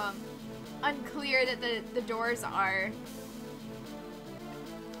how unclear that the doors are.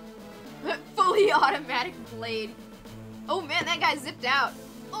 Fully automatic blade. Oh man, that guy zipped out.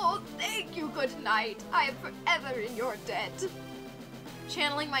 Oh, thank you, good night. I am forever in your debt.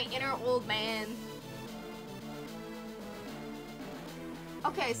 Channeling my inner old man.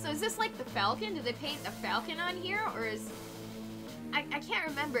 Okay, so is this like the Falcon? Did they paint the Falcon on here, or is... I can't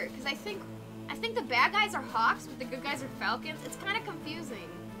remember, because I think the bad guys are hawks, but the good guys are falcons. It's kind of confusing.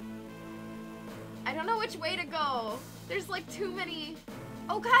 I don't know which way to go. There's like too many...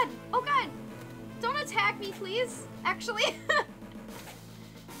 Oh god! Oh god! Don't attack me, please! Actually.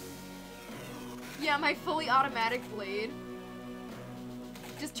 Yeah, my fully automatic blade.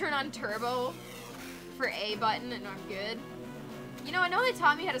 Just turn on turbo for A button and I'm good. You know, I know they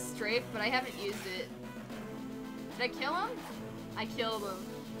taught me how to strafe, but I haven't used it. Did I kill him? I killed him.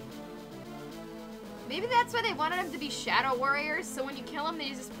 Maybe that's why they wanted them to be shadow warriors, so when you kill them, they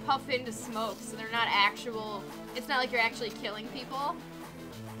just puff into smoke, so they're not actual... It's not like you're actually killing people.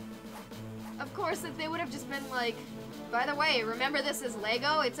 Of course, if they would have just been like, by the way, remember this is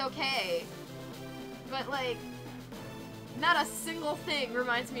Lego? It's okay. But, like, not a single thing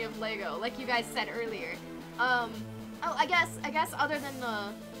reminds me of Lego, like you guys said earlier. Oh, I guess other than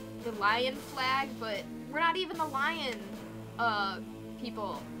the lion flag, but we're not even the lion,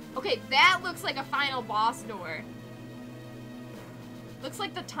 people. Okay, that looks like a final boss door. Looks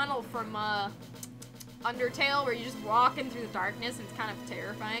like the tunnel from, Undertale, where you're just walking through the darkness and it's kind of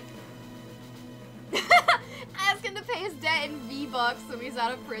terrifying. Ask him to pay his debt in V-Bucks when he's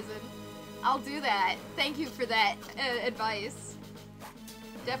out of prison. I'll do that. Thank you for that advice.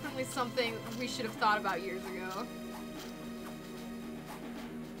 Definitely something we should have thought about years ago.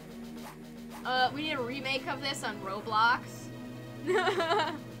 We need a remake of this on Roblox.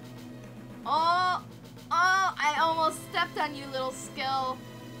 Oh, I almost stepped on you, little skeleton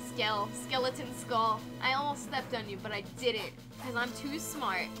skull. I almost stepped on you, but I didn't, because I'm too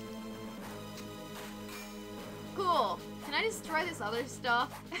smart. Cool. Can I destroy this other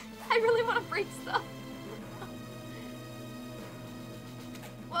stuff? I really want to break stuff.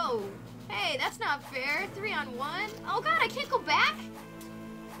 Whoa. Hey, that's not fair. 3 on 1. Oh god, I can't go back?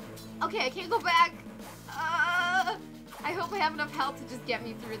 Okay, I can't go back. I hope I have enough health to just get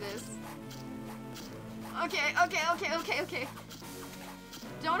me through this. Okay.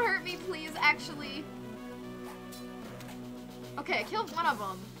 Don't hurt me, please, actually. Okay, I killed one of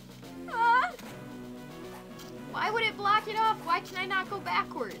them. Why would it block it off? Why can I not go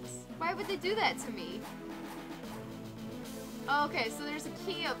backwards? Why would they do that to me? Okay, so there's a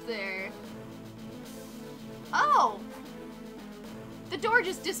key up there. Oh! The door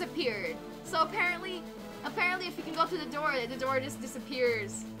just disappeared. So apparently if you can go through the door just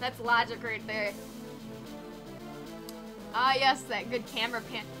disappears. That's logic right there. Ah, yes, that good camera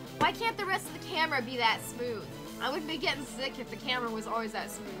pan. Why can't the rest of the camera be that smooth? I wouldn't be getting sick if the camera was always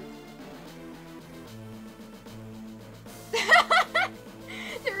that smooth.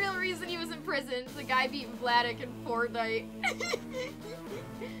 The real reason he was in prison is the guy beating Vladik in Fortnite.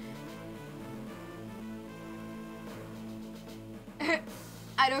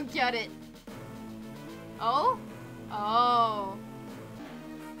 I don't get it. Oh? Oh.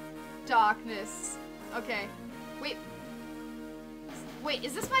 Darkness. Okay. Wait,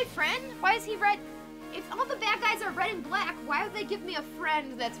 is this my friend? Why is he red? If all the bad guys are red and black, why would they give me a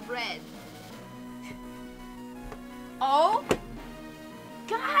friend that's red? Oh?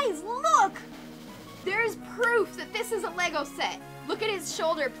 Guys, look! There's proof that this is a Lego set. Look at his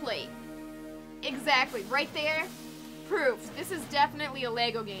shoulder plate. Exactly, right there. Proof. This is definitely a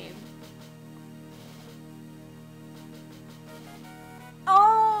Lego game.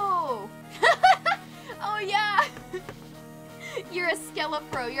 Oh! Oh, yeah! You're a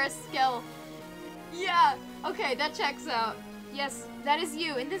Skelefro. You're a Skell. Yeah. Okay, that checks out. Yes, that is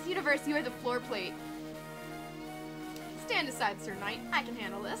you. In this universe, you are the floor plate. Stand aside, Sir Knight. I can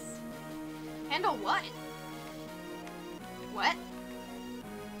handle this. Handle what? What?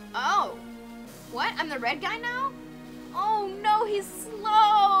 Oh. What? I'm the red guy now? Oh no, he's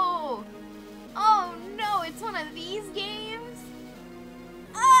slow! Oh no, it's one of these games?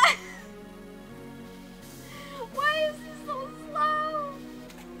 Ah! Why is he so slow?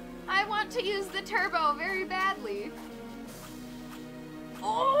 I want to use the turbo very badly.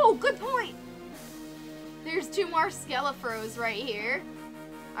 Oh, good point! There's 2 more Skelefros right here.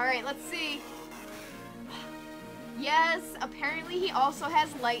 Alright, let's see. Yes, apparently he also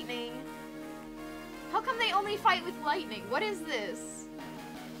has lightning. How come they only fight with lightning? What is this?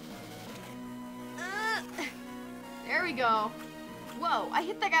 There we go. Whoa, I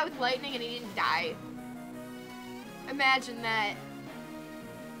hit that guy with lightning and he didn't die. Imagine that.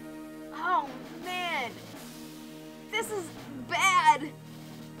 Oh, man. This is bad.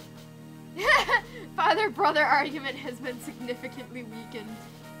 Father-brother argument has been significantly weakened.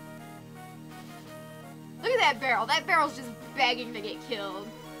 Look at that barrel. That barrel's just begging to get killed.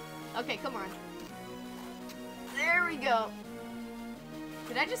 Okay, come on. There we go.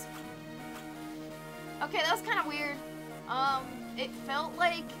 Did I just... Okay, that was kind of weird. It felt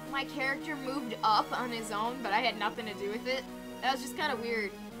like my character moved up on his own, but I had nothing to do with it. That was just kind of weird.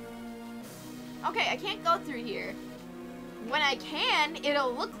 Okay, I can't go through here. When I can,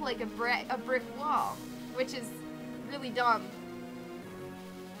 it'll look like a brick wall, which is really dumb.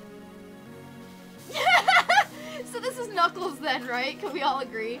 So this is Knuckles then, right? Can we all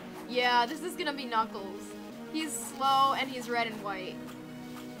agree? Yeah, this is gonna be Knuckles. He's slow and he's red and white.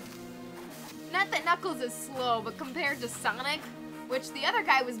 Not that Knuckles is slow, but compared to Sonic, which the other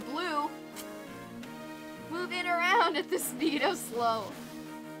guy was blue, moving around at the speed of slow.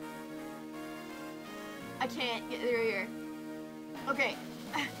 I can't get through here. Okay.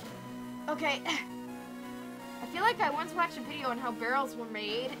 Okay. I feel like I once watched a video on how barrels were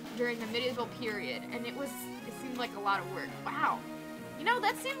made during the medieval period, and it seemed like a lot of work. Wow. You know,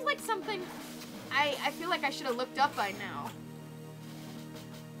 that seems like something I feel like I should have looked up by now.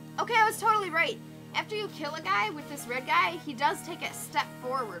 Okay, I was totally right. After you kill a guy with this red guy, he does take a step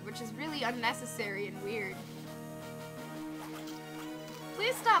forward, which is really unnecessary and weird.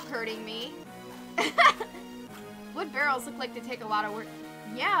 Please stop hurting me. Wood barrels look like they take a lot of work.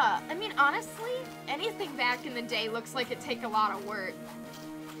 Yeah, I mean, honestly, anything back in the day looks like it take a lot of work.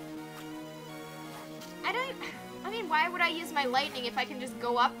 I mean, why would I use my lightning if I can just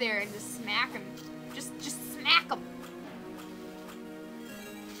go up there and just smack him? Just smack him.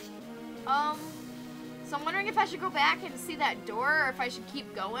 So I'm wondering if I should go back and see that door or if I should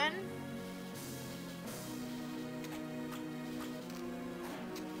keep going.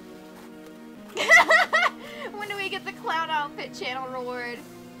 When do we get the clown outfit channel reward?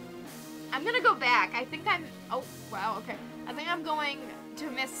 I'm gonna go back. I think I'm... Oh, wow, okay. I think I'm going to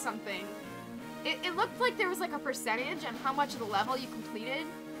miss something. It looked like there was like a percentage on how much of the level you completed.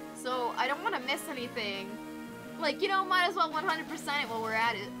 So I don't want to miss anything. Like, you know, might as well 100% it while we're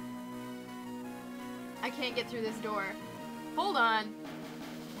at it. I can't get through this door. Hold on.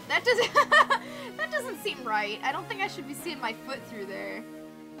 That doesn't... that doesn't seem right. I don't think I should be seeing my foot through there.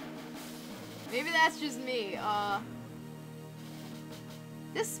 Maybe that's just me.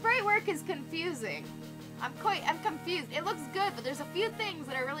 This sprite work is confusing. I'm confused. It looks good, but there's a few things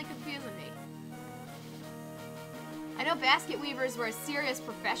that are really confusing me. I know basket weavers were a serious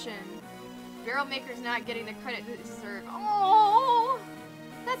profession. Barrel makers not getting the credit they deserve. Oh,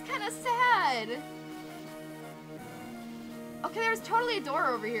 that's kind of sad. Okay, there was totally a door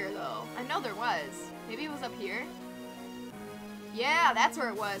over here, though. I know there was. Maybe it was up here? Yeah, that's where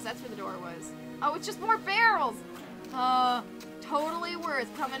it was. That's where the door was. Oh, it's just more barrels. Totally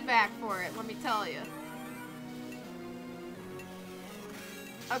worth coming back for it, let me tell you.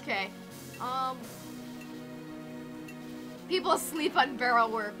 Okay. People sleep on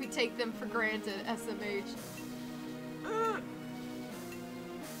barrel work. We take them for granted, SMH.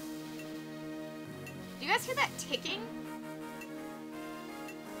 Do you guys hear that ticking?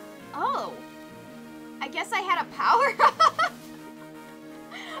 Oh. I guess I had a power up.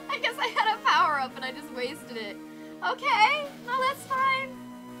 I guess I had a power up and I just wasted it. Okay. No, that's fine.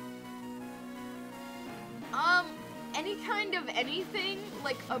 Any kind of anything,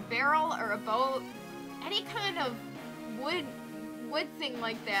 like a barrel or a boat, any kind of wood thing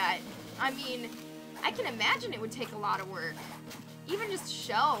like that. I mean, I can imagine it would take a lot of work. Even just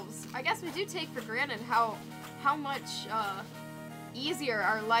shelves. I guess we do take for granted how much easier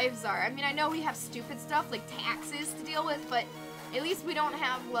our lives are. I mean, I know we have stupid stuff like taxes to deal with, but at least we don't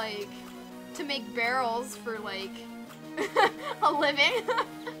have like to make barrels for like a living.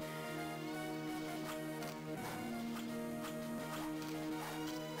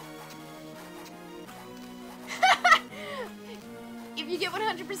 If you get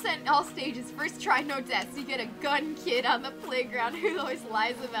 100% all stages, first try no deaths, you get a gun kid on the playground who always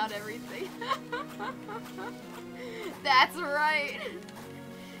lies about everything. That's right.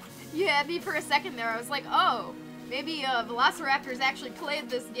 You had me for a second there. I was like, oh, maybe Velociraptors actually played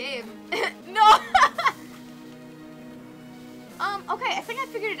this game. No! Okay, I think I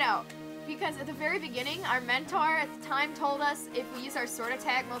figured it out. Because at the very beginning, our mentor at the time told us if we use our sword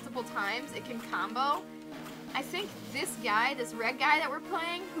attack multiple times, it can combo. I think this guy, this red guy that we're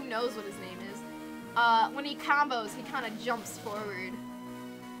playing, who knows what his name is, when he combos, he kind of jumps forward.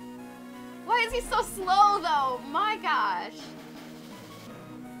 Why is he so slow, though? My gosh.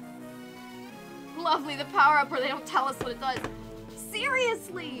 Lovely, the power-up where they don't tell us what it does.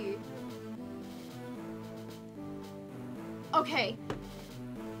 Seriously! Okay.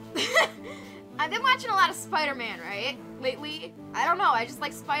 I've been watching a lot of Spider-Man, right? Lately. I don't know, I just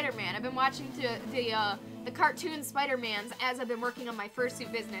like Spider-Man. I've been watching the cartoon Spider-Mans as I've been working on my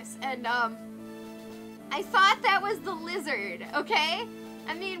fursuit business. And, I thought that was the lizard, okay?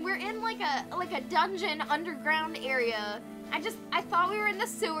 I mean, we're in like a dungeon underground area. I thought we were in the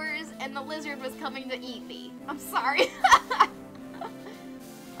sewers and the lizard was coming to eat me. I'm sorry.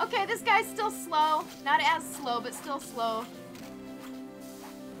 Okay, this guy's still slow. Not as slow, but still slow.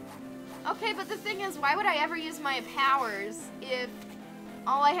 Okay, but the thing is, why would I ever use my powers if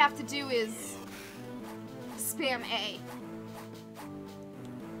all I have to do is spam A?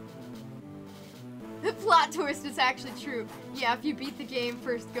 The plot twist is actually true. Yeah, if you beat the game,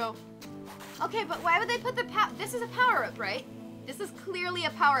 first go. Okay, but why would they put the this is a power-up, right? This is clearly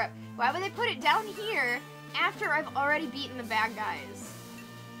a power-up. Why would they put it down here after I've already beaten the bad guys?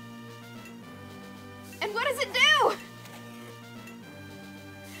 And what does it do?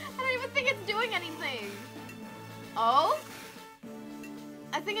 I don't even think it's doing anything. Oh?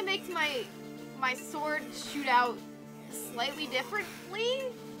 I think it makes my sword shoot out slightly differently?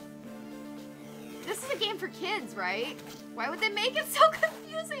 This is a game for kids, right? Why would they make it so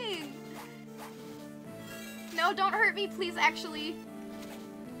confusing? No, don't hurt me, please, actually.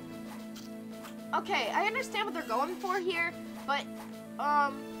 Okay, I understand what they're going for here, but,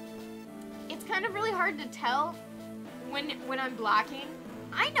 it's kind of really hard to tell when I'm blocking.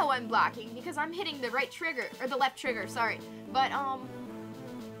 I know I'm blocking because I'm hitting the right trigger, or the left trigger, sorry. But,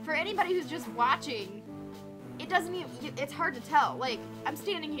 for anybody who's just watching, it doesn't even, it's hard to tell. Like, I'm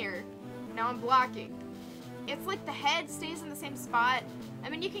standing here, now I'm blocking. It's like the head stays in the same spot, I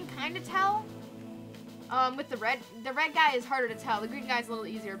mean, you can kind of tell. With the red guy is harder to tell. The green guy's a little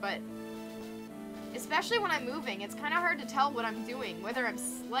easier, but especially when I'm moving, it's kind of hard to tell what I'm doing. Whether I'm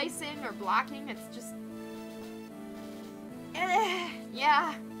slicing or blocking, it's just...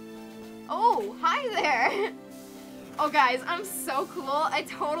 yeah. Oh, hi there. Oh, guys, I'm so cool. I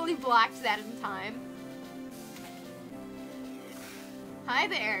totally blocked that in time. Hi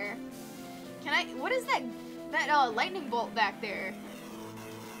there. Can I... What is that lightning bolt back there?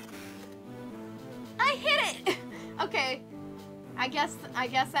 I hit it! Okay. I guess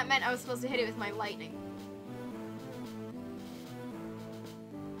that meant I was supposed to hit it with my lightning.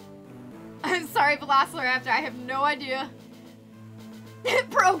 I'm sorry, Velociraptor, I have no idea.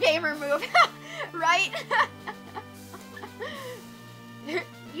 Pro gamer move, right?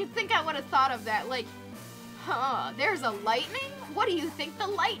 You'd think I would have thought of that, like, huh, there's a lightning? What do you think the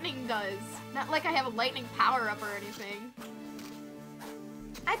lightning does? Not like I have a lightning power-up or anything.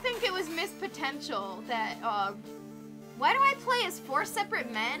 I think it was missed potential that, why do I play as 4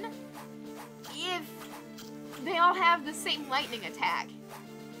 separate men if they all have the same lightning attack?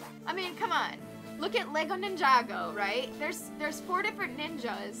 I mean, come on. Look at Lego Ninjago, right? There's 4 different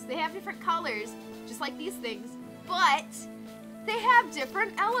ninjas. They have different colors, just like these things, but they have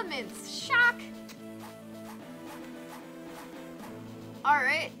different elements. Shock!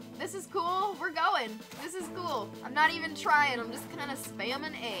 Alright, this is cool. We're going. This is cool. I'm not even trying. I'm just kind of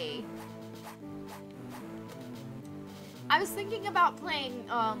spamming A. I was thinking about playing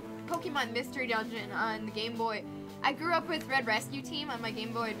Pokemon Mystery Dungeon on the Game Boy. I grew up with Red Rescue Team on my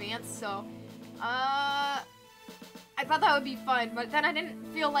Game Boy Advance, so I thought that would be fun, but then I didn't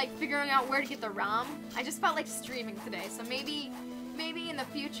feel like figuring out where to get the ROM. I just felt like streaming today, so maybe in the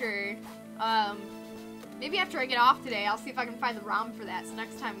future, maybe after I get off today, I'll see if I can find the ROM for that, so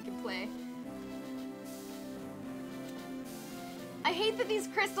next time we can play. I hate that these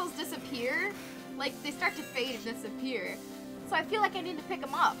crystals disappear. Like, they start to fade and disappear. So I feel like I need to pick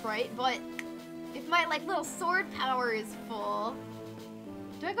them up, right? But if my, like, little sword power is full,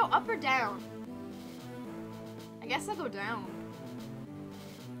 do I go up or down? I guess I'll go down.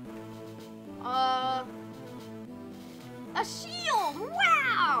 A shield!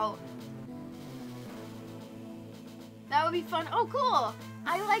 Wow! That would be fun. Oh, cool!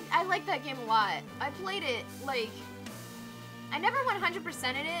 I like that game a lot. I played it, like... I never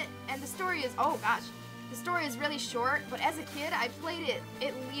 100%ed it, and the story is, oh gosh, the story is really short, but as a kid, I played it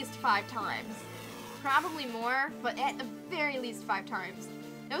at least 5 times. Probably more, but at the very least 5 times.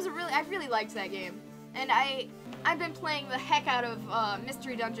 It was I really liked that game. And I've been playing the heck out of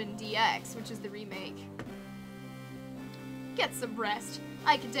Mystery Dungeon DX, which is the remake. Get some rest.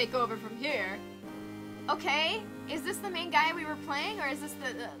 I can take over from here. Okay, is this the main guy we were playing, or is this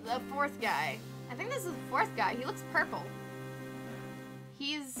the 4th guy? I think this is the 4th guy. He looks purple.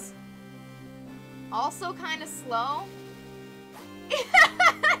 He's also kind of slow.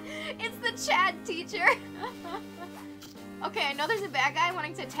 It's the Chad teacher. Okay, I know there's a bad guy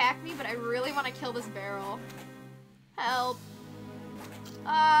wanting to attack me, but I really want to kill this barrel. Help.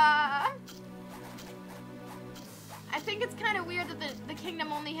 I think it's kind of weird that the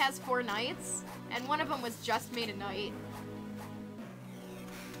kingdom only has 4 knights, and one of them was just made a knight.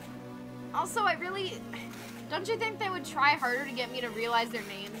 Also, don't you think they would try harder to get me to realize their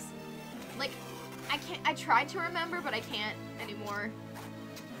names? Like, I tried to remember, but I can't anymore.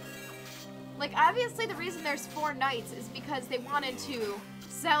 Like, obviously the reason there's 4 knights is because they wanted to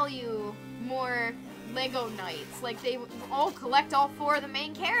sell you more Lego knights. Like, they all collect all 4 of the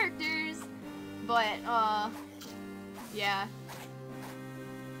main characters. But, yeah.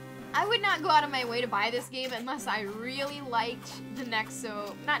 I would not go out of my way to buy this game unless I really liked the not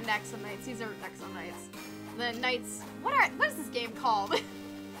Nexo Knights, these are Nexo Knights. The Knights, what is this game called?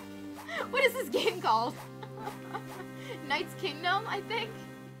 What is this game called? Knight's Kingdom, I think?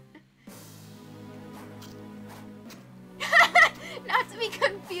 Not to be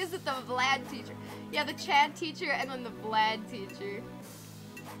confused with the Vlad teacher. Yeah, the Chad teacher and then the Vlad teacher.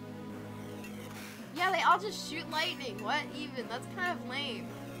 Yeah, they all just shoot lightning. What even? That's kind of lame.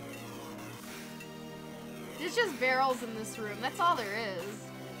 There's just barrels in this room. That's all there is.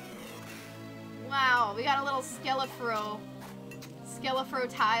 Wow, we got a little Skelefro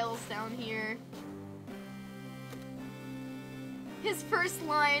tiles down here. His first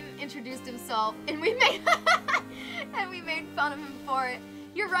line introduced himself, and we made fun of him for it.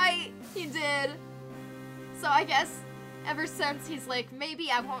 You're right, he did. So I guess ever since he's like,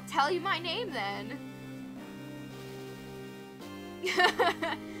 maybe I won't tell you my name then.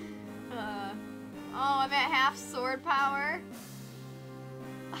 Oh, I'm at half sword power.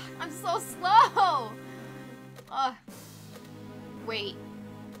 I'm so slow. Wait,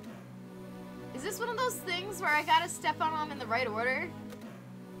 Is this one of those things where I gotta step on them in the right order?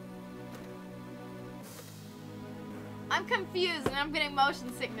 I'm confused and I'm getting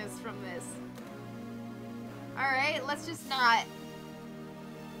motion sickness from this. Alright, let's just not.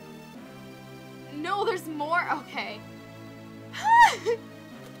 No, there's more? Okay.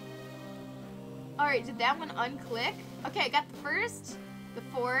 Alright, did that one unclick? Okay, I got the first, the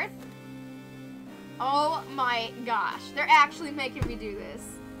fourth. Oh my gosh, they're actually making me do this.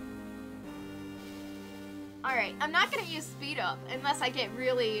 Alright, I'm not gonna use speed up unless I get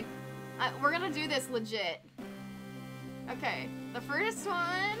really... we're gonna do this legit. Okay, the first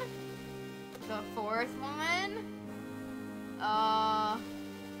one, the fourth one,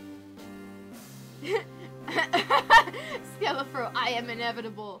 Skelefro, I am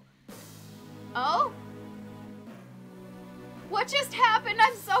inevitable. Oh? What just happened?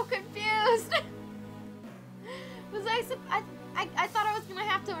 I'm so confused. Was I thought I was gonna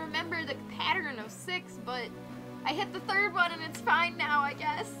have to remember the pattern of 6, but I hit the third one and it's fine now, I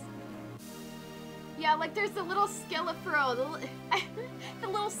guess. Yeah, like there's the little Skelefro, the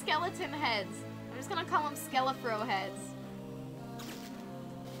little skeleton heads. I'm just gonna call them Skelefro heads.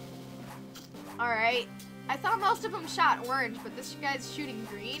 Alright. I thought most of them shot orange, but this guy's shooting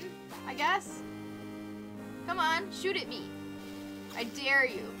green, I guess. Come on, shoot at me. I dare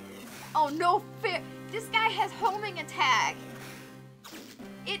you. Oh, no fair. This guy has homing attack.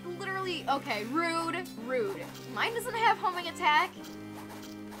 It literally, okay, rude, rude. Mine doesn't have homing attack.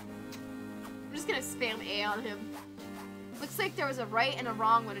 I'm just gonna spam A on him. Looks like there was a right and a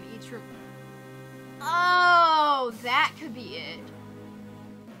wrong one in each room. Oh, that could be it.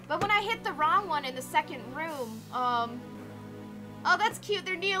 But when I hit the wrong one in the second room, oh, that's cute,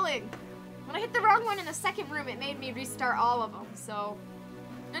 they're kneeling. When I hit the wrong one in the second room, it made me restart all of them, so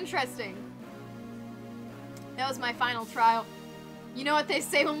interesting. That was my final trial. You know what they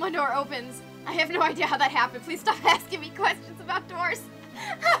say when one door opens? I have no idea how that happened. Please stop asking me questions about doors.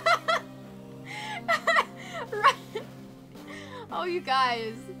 Right. Oh, you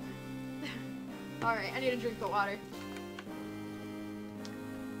guys. Alright, I need a drink of water.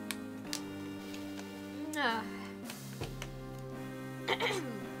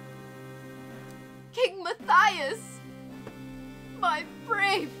 King Matthias! My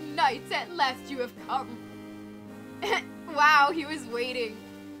brave knights, at last you have come. Wow, he was waiting.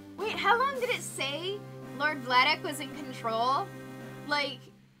 Wait, how long did it say Lord Vladek was in control? Like,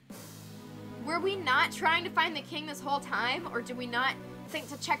 were we not trying to find the king this whole time? Or did we not think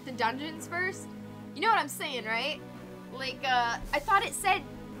to check the dungeons first? You know what I'm saying, right? Like, I thought it said,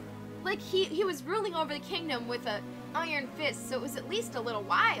 like, he was ruling over the kingdom with an iron fist, so it was at least a little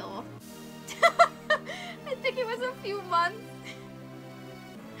while. I think it was a few months.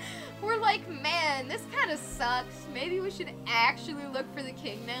 We're like, man, this kind of sucks. Maybe we should actually look for the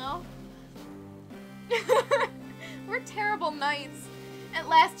king now. We're terrible knights. At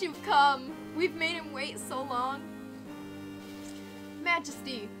last you've come. We've made him wait so long.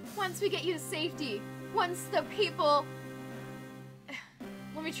 Majesty, once we get you to safety, once the people...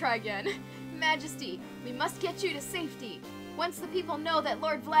 Let me try again. Majesty, we must get you to safety. Once the people know that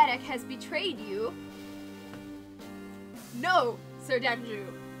Lord Vladek has betrayed you... No, Sir Danju.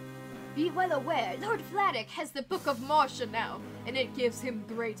 Be well aware, Lord Vladek has the Book of Morsha now, and it gives him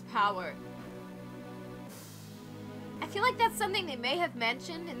great power. I feel like that's something they may have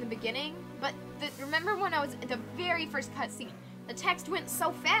mentioned in the beginning, but remember when I was at the very first cutscene, the text went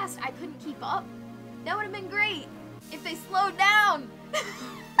so fast I couldn't keep up? That would have been great if they slowed down.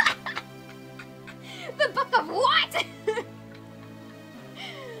 The Book of what?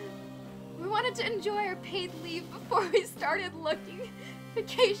 We wanted to enjoy our paid leave before we started looking.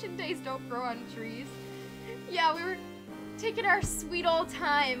 Vacation days don't grow on trees. Yeah, we were taking our sweet old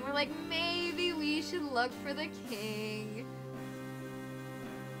time. We're like, maybe we should look for the king.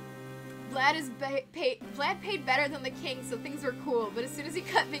 Vlad paid better than the king, so things were cool. But as soon as he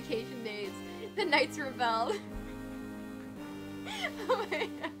cut vacation days, the knights rebelled. Oh my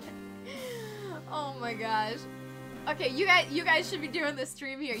god. Oh my gosh. Okay, you guys should be doing the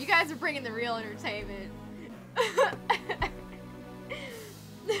stream here. You guys are bringing the real entertainment.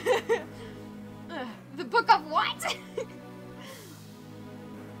 The Book of what?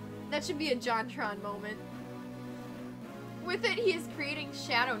 That should be a JonTron moment. With it, he is creating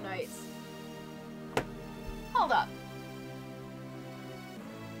Shadow Knights. Hold up.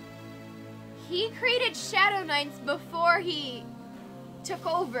 He created Shadow Knights before he took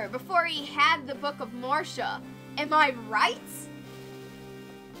over, before he had the Book of Morsha. Am I right?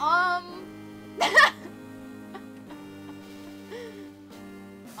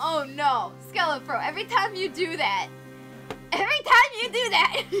 Oh no, Skelefro, every time you do that,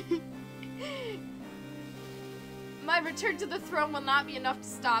 My return to the throne will not be enough to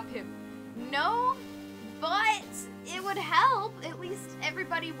stop him. No, but it would help. At least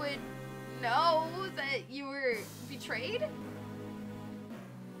everybody would know that you were betrayed.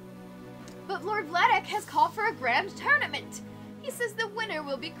 But Lord Vladek has called for a grand tournament. He says the winner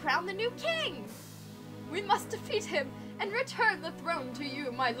will be crowned the new king. We must defeat him and return the throne to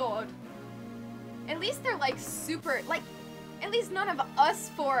you, my lord. At least they're like super, like, at least none of us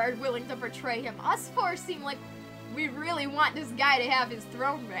four are willing to betray him. Us four seem like we really want this guy to have his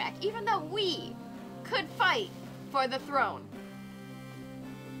throne back, even though we could fight for the throne.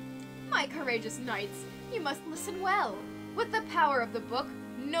 My courageous knights, you must listen well. With the power of the book,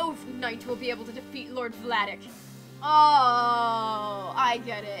 no knight will be able to defeat Lord Vladek. Oh, I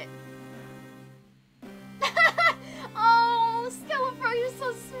get it. Oh, Skellefro, you're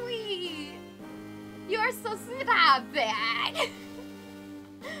so sweet. You are so sweet, bad.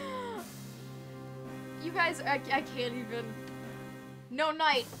 You guys, I can't even. No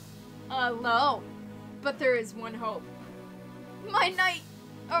knight alone, but there is one hope. My knight,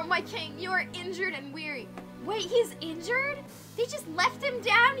 or my king, you are injured and weary. Wait, he's injured? They just left him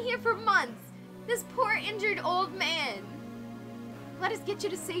down here for months. This poor injured old man. Let us get you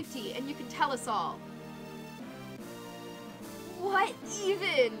to safety and you can tell us all. What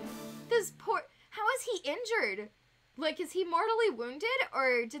even? This poor, how is he injured? Like, is he mortally wounded?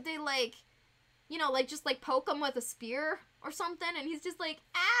 Or did they like, you know, like just like poke him with a spear or something and he's just like,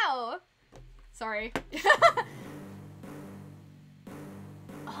 ow. Sorry.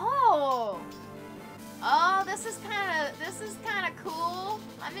 Oh. Oh, this is kind of cool.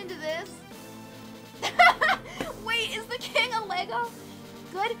 I'm into this. Wait, is the king a Lego?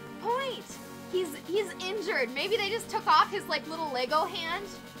 Good point. He's injured. Maybe they just took off his like little Lego hand.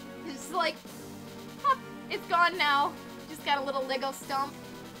 It's just like, huh, it's gone now. Just got a little Lego stump.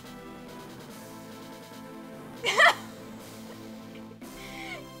 Yeah.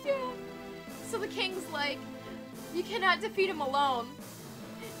 So the king's like, you cannot defeat him alone.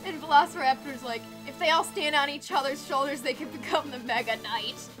 And Velociraptor's like, if they all stand on each other's shoulders, they can become the Mega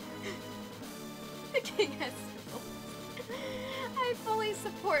Knight. The king has skills. I fully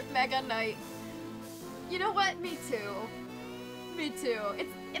support Mega Knight. You know what? Me too. Me too.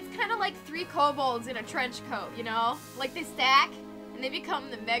 It's kind of like 3 kobolds in a trench coat, you know? Like they stack, and they become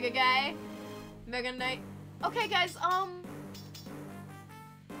the Mega Guy. Mega Knight. Okay, guys,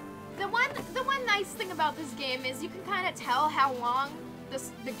 the one nice thing about this game is you can kind of tell how long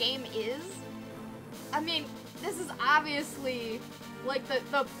the game is. I mean, this is obviously like the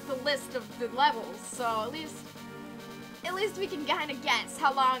list of the levels, so at least we can kind of guess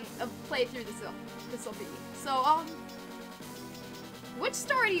how long of playthrough this will be. So which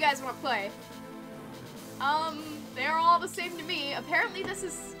story do you guys want to play? They're all the same to me. Apparently this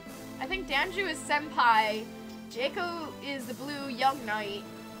is, I think Danju is Senpai, Jaco is the blue young knight,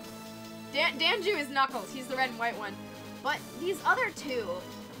 Danju is Knuckles, he's the red and white one. But these other two,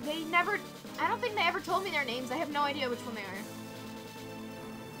 I don't think they ever told me their names. I have no idea which one they are.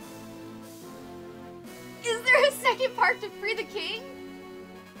 Is there a second part to Free the King?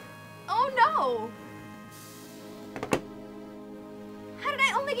 Oh no! How did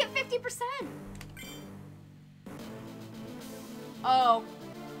I only get 50%? Oh.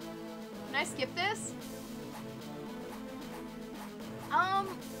 Can I skip this?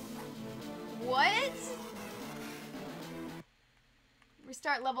 What?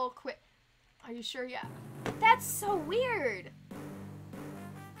 Restart level, quit. Are you sure? Yeah. That's so weird.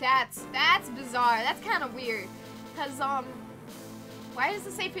 That's bizarre. That's kind of weird. Cause why does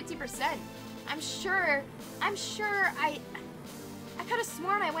it say 50%? I'm sure I could have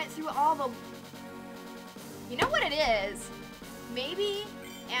sworn I went through all the. You know what it is? Maybe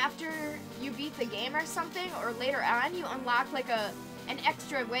after you beat the game or something, or later on, you unlock like an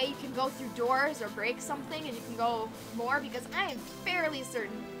extra way you can go through doors or break something and you can go more, because I am fairly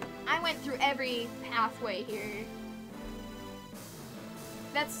certain I went through every pathway here.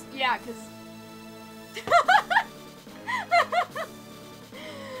 That's, yeah, because...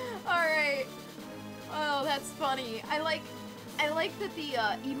 Alright. Oh, that's funny. I like that the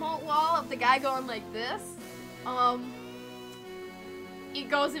emote wall of the guy going like this, it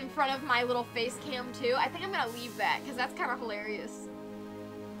goes in front of my little face cam too. I think I'm gonna leave that, because that's kind of hilarious.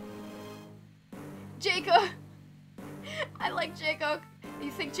 Jaco! I like Jaco.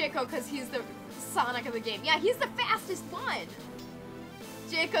 You think Jaco because he's the Sonic of the game. Yeah, he's the fastest one!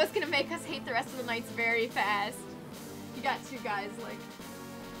 Jaco's gonna make us hate the rest of the knights very fast. You got 2 guys, like...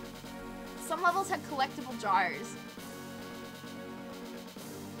 Some levels had collectible jars.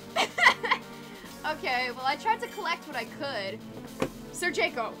 Okay, well I tried to collect what I could. Sir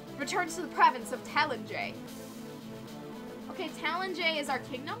Jaco returns to the province of Talonjay. Okay, Talonjay is our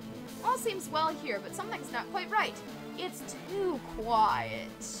kingdom? All seems well here, but something's not quite right. It's too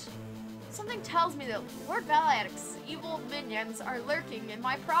quiet. Something tells me that Lord Baladic's evil minions are lurking in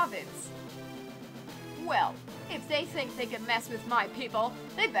my province. Well, if they think they can mess with my people,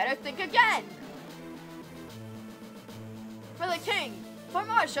 they better think again! For the king! For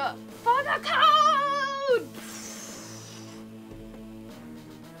Marcia! For the code!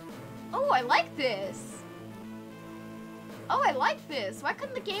 Oh, I like this! Oh, I like this! Why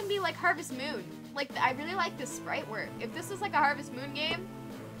couldn't the game be like Harvest Moon? Like, I really like this sprite work. If this was like a Harvest Moon game,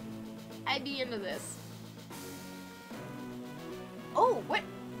 I'd be into this. Oh, what?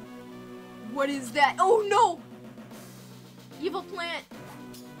 What is that? Oh no! Evil plant.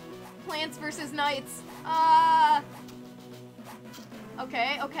 Plants versus knights.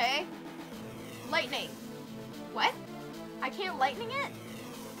 Okay, okay. Lightning. What? I can't lightning it?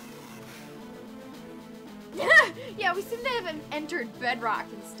 Yeah, we seem to have entered Bedrock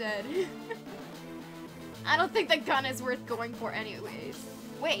instead. I don't think the gun is worth going for anyways.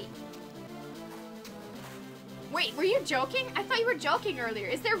 Wait. Wait, were you joking? I thought you were joking earlier.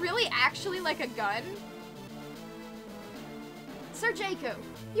 Is there really actually like a gun? Sir Jaco,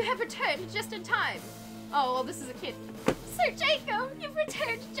 you have returned just in time. Oh, well, this is a kid. Sir Jaco, you've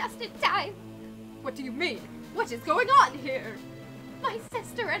returned just in time. What do you mean? What is going on here? My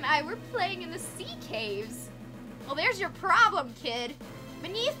sister and I were playing in the sea caves. Well, there's your problem, kid.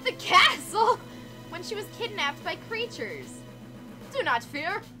 Beneath the castle, when she was kidnapped by creatures. Do not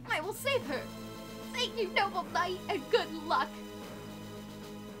fear, I will save her. Thank you, noble knight, and good luck.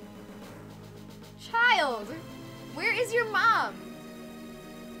 Child, where is your mom?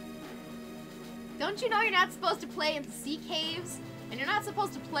 Don't you know you're not supposed to play in the sea caves? And you're not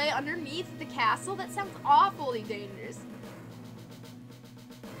supposed to play underneath the castle? That sounds awfully dangerous.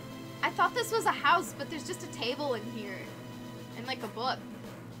 I thought this was a house, but there's just a table in here. And like a book.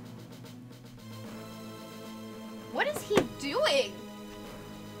 What is he doing?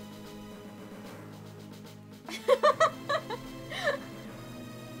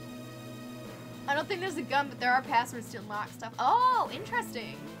 I don't think there's a gun, but there are passwords to unlock stuff. Oh,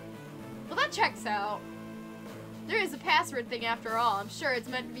 interesting. Well, that checks out. There is a password thing after all. I'm sure it's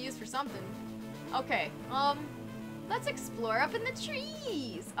meant to be used for something. Okay, let's explore up in the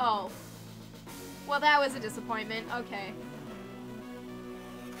trees. Oh. Well, that was a disappointment. Okay.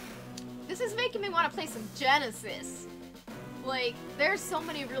 This is making me want to play some Genesis. Like, there's so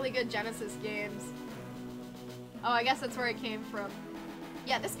many really good Genesis games. Oh, I guess that's where it came from.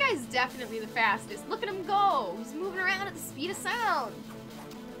 Yeah, this guy's definitely the fastest. Look at him go! He's moving around at the speed of sound.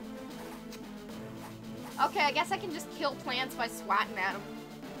 Okay, I guess I can just kill plants by swatting at them.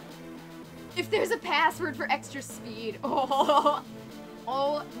 If there's a password for extra speed. Oh,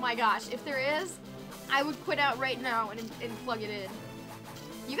 oh my gosh. If there is, I would quit out right now and plug it in.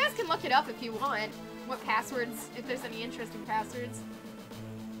 You guys can look it up if you want. What passwords, if there's any interesting passwords.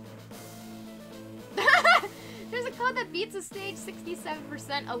 There's a code that beats a stage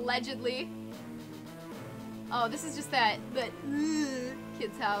 67% allegedly. Oh, this is just that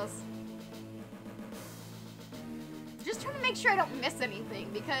kid's house. Just trying to make sure I don't miss anything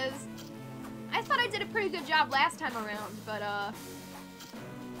because I thought I did a pretty good job last time around, but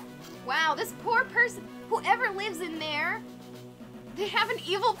wow, this poor person, whoever lives in there, they have an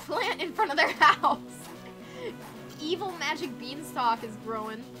evil plant in front of their house. Evil magic beanstalk is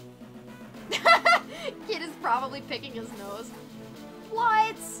growing. Kid is probably picking his nose.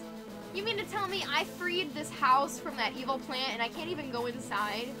 What? You mean to tell me I freed this house from that evil plant and I can't even go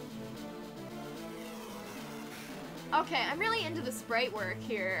inside? Okay, I'm really into the sprite work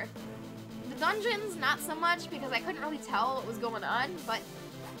here. The dungeons, not so much because I couldn't really tell what was going on, but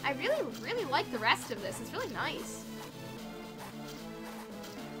I really, really like the rest of this. It's really nice.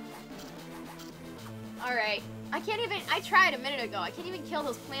 Alright, I tried a minute ago. I can't even kill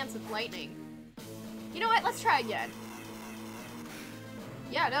those plants with lightning. You know what? Let's try again.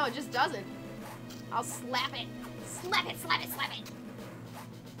 Yeah, no, it just doesn't. I'll slap it. Slap it, slap it, slap it.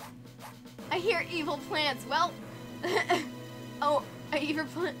 I hear evil plants. Well, oh, I hear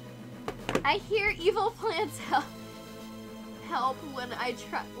evil plants help when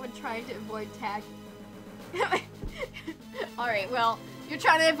trying to avoid tax. All right, well, you're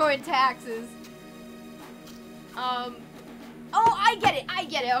trying to avoid taxes. Oh, I get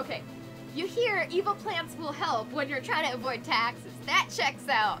it, okay. You hear evil plants will help when you're trying to avoid taxes. That checks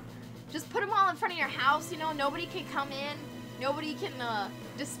out. Just put them all in front of your house, you know, nobody can come in. Nobody can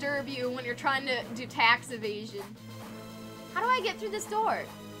disturb you when you're trying to do tax evasion. How do I get through this door?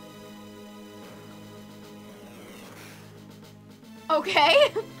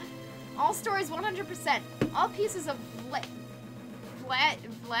 Okay. All stores 100%. All pieces of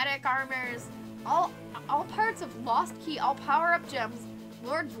Vladic armors. All parts of Lost Key. All power-up gems.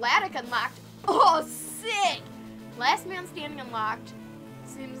 Lord Vladic unlocked. Oh, sick! Last Man Standing unlocked.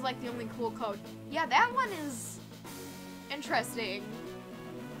 Seems like the only cool code. Yeah, that one is interesting.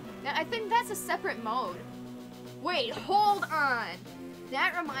 Now, I think that's a separate mode. Wait, hold on.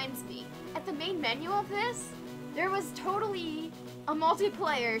 That reminds me. At the main menu of this, there was totally a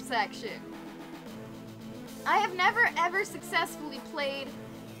multiplayer section. I have never ever successfully played...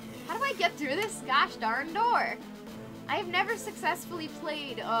 How do I get through this gosh darn door? I have never successfully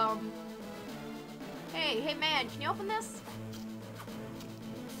played, Hey man, can you open this?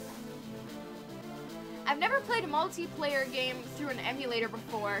 I've never played a multiplayer game through an emulator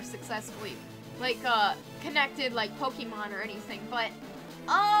before successfully. Like, connected like Pokemon or anything, but...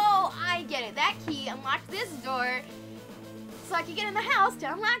 Oh, I get it. That key unlocked this door, so I could get in the house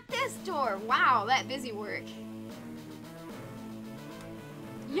to unlock this door. Wow, that busy work.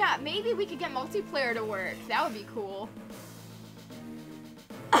 Yeah, maybe we could get multiplayer to work. That would be cool.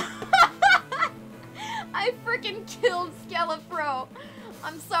 I freaking killed Skelefro.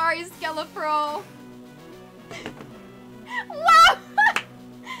 I'm sorry, Skelefro. Wow!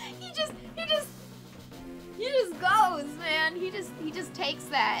 He just goes, man. He just takes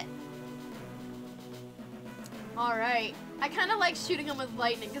that. All right. I kind of like shooting them with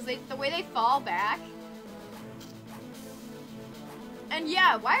lightning because the way they fall back. And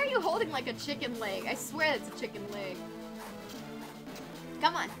yeah, why are you holding like a chicken leg? I swear it's a chicken leg.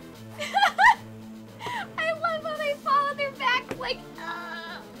 Come on. I love how they fall on their back like,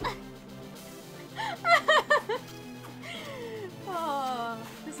 Oh,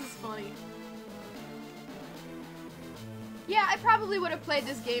 this is funny. Yeah, I probably would have played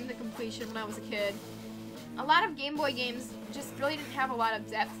this game to completion when I was a kid. A lot of Game Boy games just really didn't have a lot of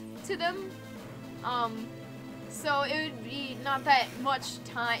depth to them. So it would be not that much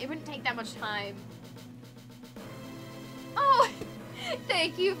time. It wouldn't take that much time. Oh,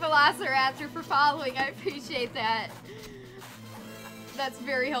 thank you, Velociraptor, for following. I appreciate that. That's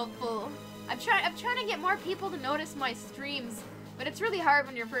very helpful. I'm trying to get more people to notice my streams, but it's really hard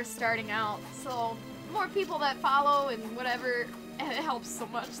when you're first starting out. So more people that follow and whatever, it helps so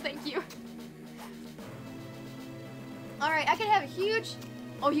much. Thank you. All right, I could have a huge.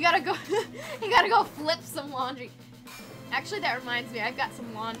 Oh, you gotta go. You gotta go flip some laundry. Actually, that reminds me. I've got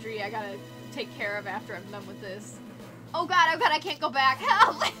some laundry I gotta take care of after I'm done with this. Oh god, I can't go back.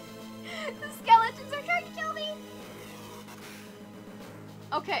 Help! The skeletons are trying to kill me.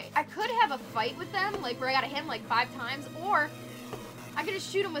 Okay, I could have a fight with them, like where I gotta hit them like 5 times, or I could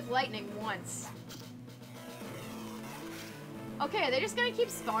just shoot them with lightning once. Okay, are they just gonna keep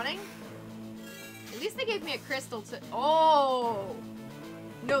spawning? At least they gave me a crystal to... Oh!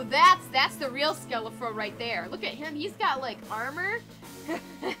 No, that's the real Skelefro right there. Look at him, he's got like armor.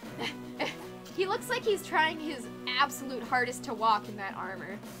 He looks like he's trying his absolute hardest to walk in that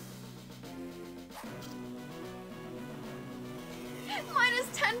armor. Minus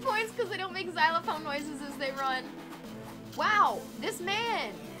 10 points because they don't make xylophone noises as they run. Wow, this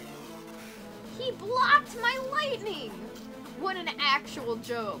man. He blocked my lightning. What an actual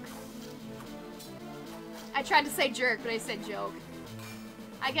joke. I tried to say jerk, but I said joke.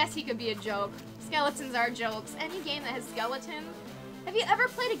 I guess he could be a joke. Skeletons are jokes. Any game that has skeletons. Have you ever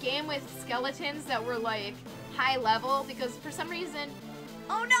played a game with skeletons that were like high level? Because for some reason...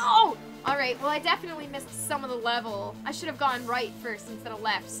 Oh no! Alright, well I definitely missed some of the level. I should have gone right first instead of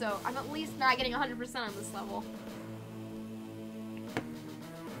left, so I'm at least not getting 100% on this level.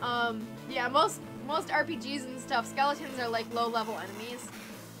 Yeah, most RPGs and stuff, skeletons are like low-level enemies.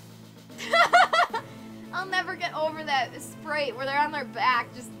 I'll never get over that sprite where they're on their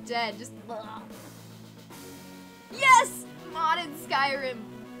back, just dead, just ugh. Yes! Modded Skyrim.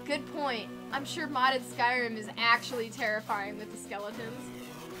 Good point. I'm sure modded Skyrim is actually terrifying with the skeletons.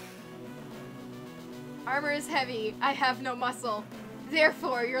 Armor is heavy. I have no muscle.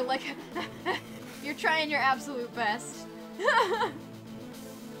 Therefore, you're like... you're trying your absolute best.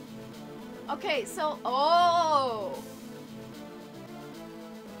 Okay, so... Oh!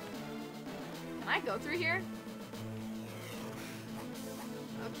 Can I go through here?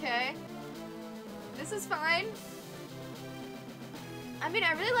 Okay. This is fine. I mean,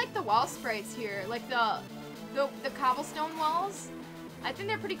 I really like the wall sprites here. Like the cobblestone walls. I think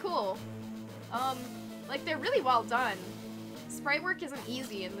they're pretty cool. Like they're really well done. Sprite work isn't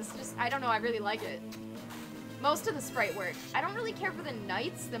easy, and this just, I don't know, I really like it. Most of the sprite work. I don't really care for the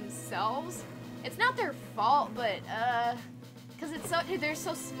knights themselves. It's not their fault, but, because they're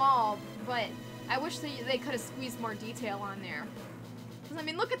so small, but I wish they could have squeezed more detail on there. Because, I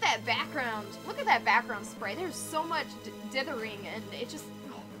mean, look at that background. Look at that background spray. There's so much dithering, and it just...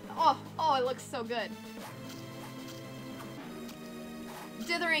 Oh, it looks so good.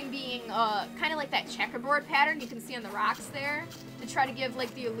 Dithering being kind of like that checkerboard pattern you can see on the rocks there, to try to give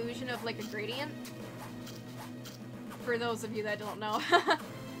like the illusion of like a gradient. For those of you that don't know.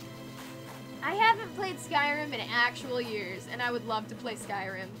 I haven't played Skyrim in actual years, and I would love to play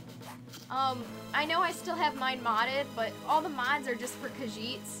Skyrim. I know I still have mine modded, but all the mods are just for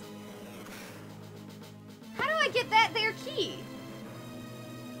Khajiits. How do I get that there key?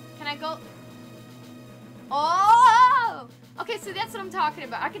 Can I go... Oh! Okay, so that's what I'm talking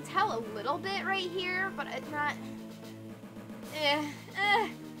about. I can tell a little bit right here, but it's not...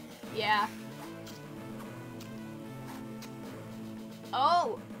 Yeah.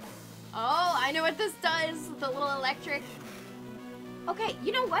 Oh! Oh, I know what this does. The little electric... Okay,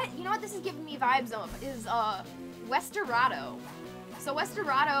 you know what? You know what this is giving me vibes of? Is, Westerado. So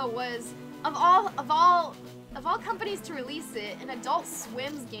Westerado was, of all companies to release it, an Adult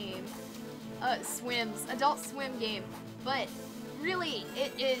Swim's game. Adult Swim game. But really,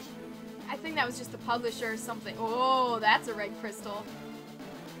 I think that was just the publisher or something. Oh, that's a red crystal.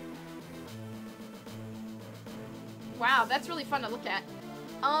 Wow, that's really fun to look at.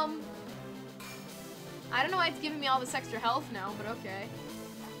 I don't know why it's giving me all this extra health now, but okay.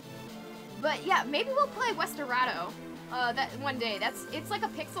 But yeah, maybe we'll play Westerado that one day. It's like a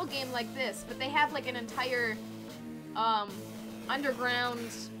pixel game like this, but they have like an entire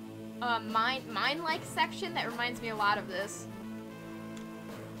underground mine-like section that reminds me a lot of this.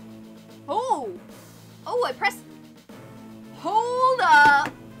 Oh! Oh, I pressed... Hold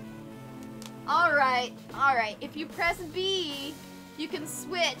up! Alright, alright. If you press B, you can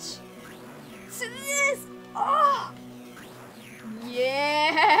switch to this! Oh!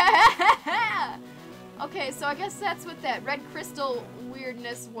 Yeah! Okay, so I guess that's what that red crystal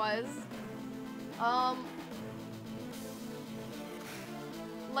weirdness was.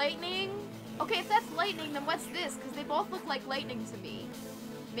 Lightning? Okay, if that's lightning, then what's this? Because they both look like lightning to me.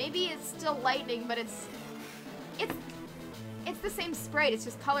 Maybe it's still lightning, but it's the same sprite. It's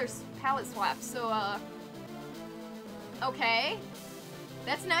just palette swap. So, okay.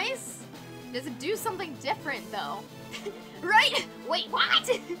 That's nice. Does it do something different, though? Right? Wait, what?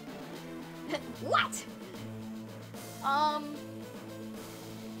 What?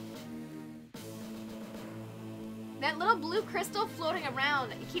 That little blue crystal floating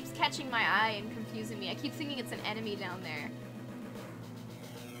around, it keeps catching my eye and confusing me. I keep thinking it's an enemy down there.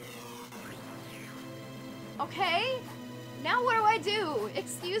 Okay. Now what do I do?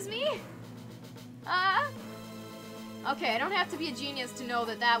 Excuse me? Okay, I don't have to be a genius to know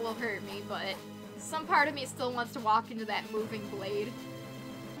that that will hurt me, but some part of me still wants to walk into that moving blade.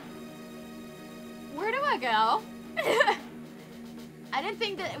 Where do I go? I didn't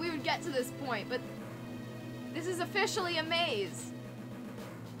think that we would get to this point, but this is officially a maze.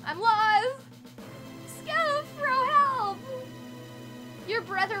 I'm lost! Scarecrow, help! Your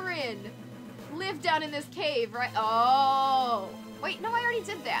brethren live down in this cave, right? Oh! Wait, no, I already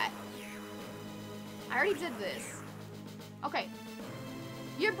did that. I already did this. Okay.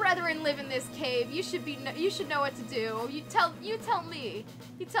 Your brethren live in this cave. You should know what to do. You tell me.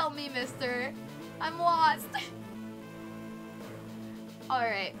 You tell me, mister. I'm lost.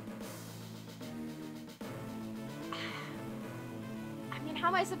 Alright. I mean, how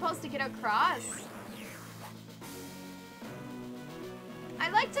am I supposed to get across? I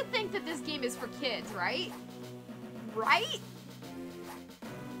like to think that this game is for kids, right? Right?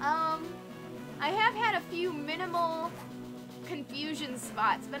 I have had a few minimal confusion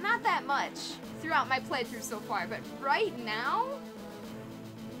spots, but not that much throughout my playthrough so far. But right now?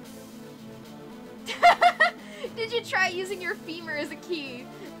 Did you try using your femur as a key?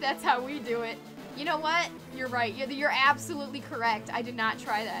 That's how we do it. You know what? You're right. You're absolutely correct. I did not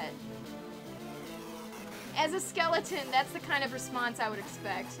try that. As a skeleton, that's the kind of response I would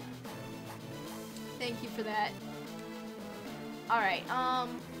expect. Thank you for that. Alright,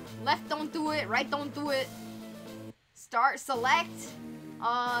 left don't do it, right don't do it. Start, select.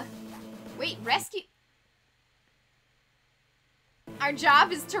 Wait, rescue? Our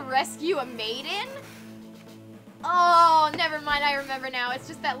job is to rescue a maiden? Oh, never mind, I remember now. It's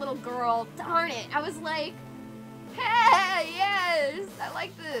just that little girl. Darn it. I was like, hey, yes, I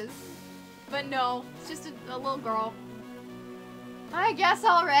like this. But no, it's just a little girl. I guess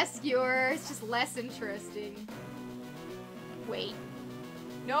I'll rescue her. It's just less interesting. Wait.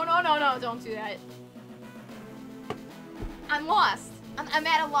 No, no, no, no, don't do that. I'm lost. I'm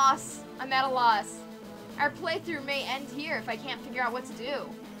at a loss. I'm at a loss. Our playthrough may end here if I can't figure out what to do.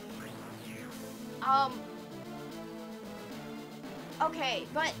 Okay,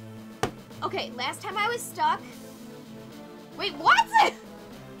 but... Okay, last time I was stuck... Wait, what?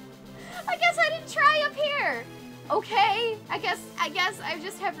 I guess I didn't try up here. Okay, I guess I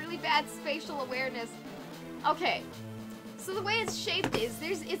just have really bad spatial awareness. Okay, so the way it's shaped is,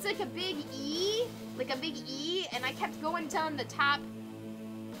 it's like a big E, and I kept going down the top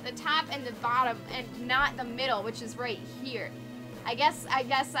and the bottom, and not the middle, which is right here. I guess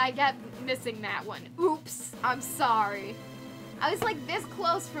I kept missing that one. Oops, I'm sorry. I was like this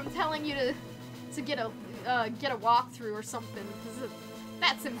close from telling you to get a walkthrough or something.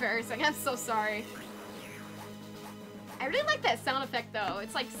 That's embarrassing. I'm so sorry. I really like that sound effect though.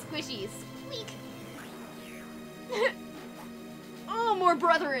 It's like squishy, squeak. Oh, more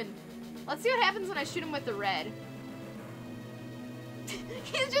brethren. Let's see what happens when I shoot him with the red.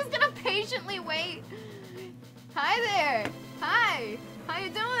 He's just gonna patiently wait. Hi there. Hi. How you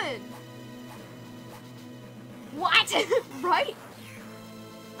doing? What? Right?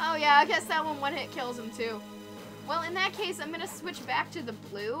 Oh yeah, I guess that one hit kills him too. Well, in that case, I'm gonna switch back to the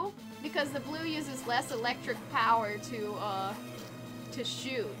blue because the blue uses less electric power to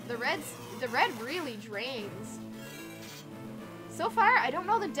shoot. The red really drains. So far, I don't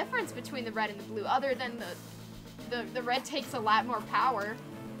know the difference between the red and the blue, other than the red takes a lot more power.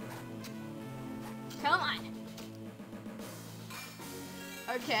 Come on.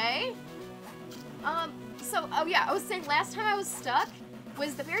 Okay. So, oh yeah, I was saying last time I was stuck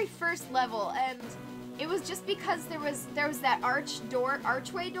was the very first level, and it was just because there was that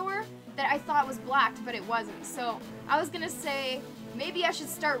archway door that I thought was blocked, but it wasn't. So I was gonna say maybe I should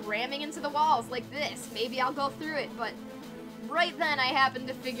start ramming into the walls like this. Maybe I'll go through it, but right then I happened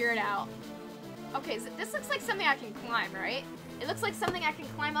to figure it out. Okay, so this looks like something I can climb, right? It looks like something I can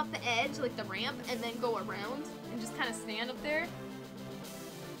climb up the edge, like the ramp, and then go around and just kind of stand up there.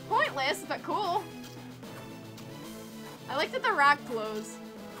 Pointless, but cool. I like that the rock glows.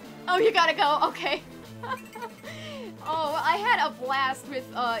 Oh, you gotta go. Okay. Oh, I had a blast with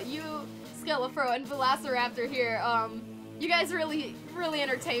you, Skelefro, and Velociraptor here. You guys really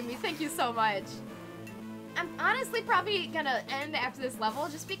entertained me. Thank you so much. I'm honestly probably gonna end after this level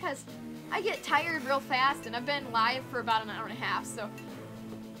just because I get tired real fast, and I've been live for about an hour and a half, so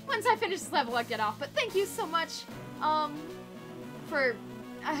once I finish this level, I'll get off. But thank you so much, I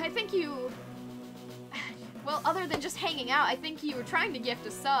think you, well, other than just hanging out, I think you were trying to gift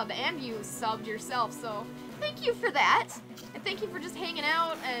a sub, and you subbed yourself, so thank you for that, and thank you for just hanging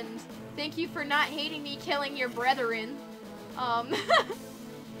out, and thank you for not hating me killing your brethren. I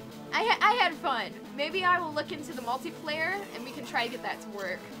had fun. Maybe I will look into the multiplayer, and we can try to get that to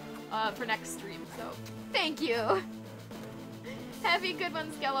work, for next stream, so thank you. Have a good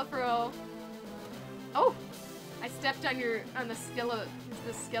one, Skelefro. Oh, I stepped on the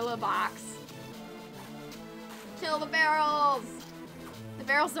Skella box. Kill the barrels! The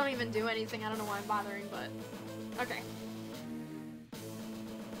barrels don't even do anything. I don't know why I'm bothering, but okay.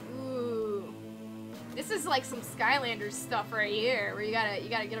 Ooh, this is like some Skylanders stuff right here, where you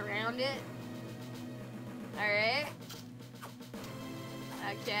gotta get around it. All right.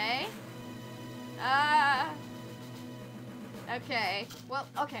 Okay. Okay. Well,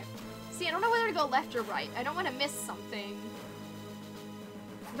 okay. See, I don't know whether to go left or right. I don't want to miss something.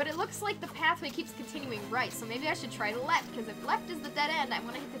 But it looks like the pathway keeps continuing right, so maybe I should try the left, because if left is the dead end, I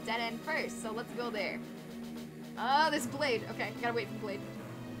want to hit the dead end first, so let's go there. Oh, this blade. Okay, gotta wait for the blade.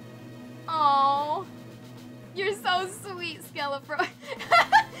 Oh, you're so sweet, Skelefro.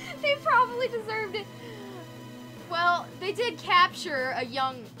 They probably deserved it. Well, they did capture a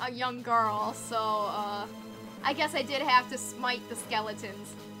young girl, so I guess I did have to smite the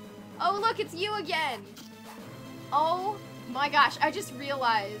skeletons. Oh, look, it's you again. Oh my gosh, I just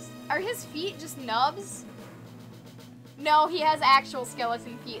realized. Are his feet just nubs? No, he has actual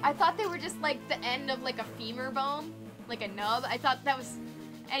skeleton feet. I thought they were just like the end of like a femur bone, like a nub. I thought that was...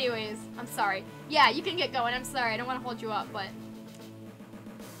 Anyways, I'm sorry. Yeah, you can get going. I'm sorry, I don't want to hold you up, but...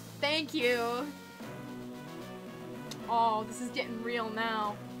 Thank you. Oh, this is getting real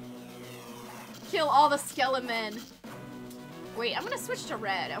now. Kill all the skelemen. Wait, I'm gonna switch to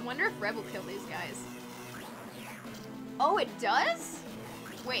red. I wonder if red will kill these guys. Oh, it does?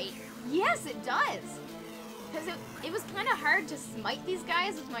 Wait, yes, it does. Because it was kind of hard to smite these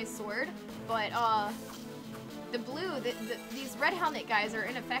guys with my sword, but the blue, these red helmet guys are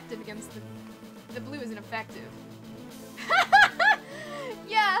ineffective against the blue is ineffective.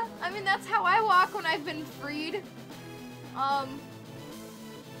 Yeah, I mean, that's how I walk when I've been freed. I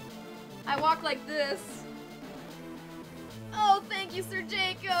walk like this. Oh, thank you, Sir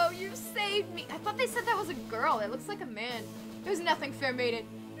Jaco. You saved me. I thought they said that was a girl. It looks like a man. There's nothing fair maiden.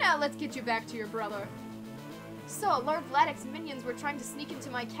 Now let's get you back to your brother. So, Lord Vladek's minions were trying to sneak into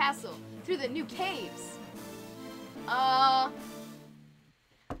my castle through the new caves. I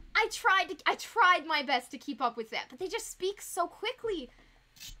tried my best to keep up with that, but they just speak so quickly.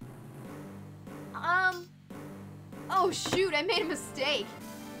 Oh shoot, I made a mistake.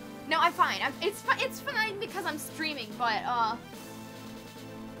 No, I'm fine. It's fine because I'm streaming, but,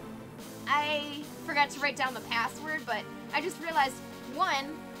 I forgot to write down the password, but I just realized,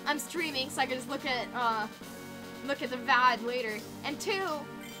 one, I'm streaming, so I can just look at the VOD later, and two,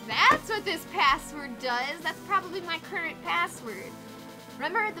 that's what this password does. That's probably my current password.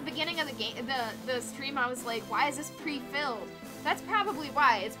 Remember at the beginning of the game, the stream, I was like, why is this pre-filled? That's probably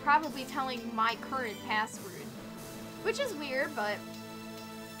why. It's probably telling my current password, which is weird, but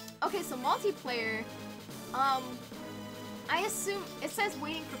okay. So multiplayer, I assume it says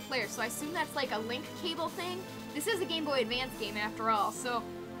waiting for players, so I assume that's like a link cable thing. This is a Game Boy Advance game after all, so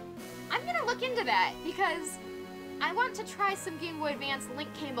I'm gonna look into that because I want to try some Game Boy Advance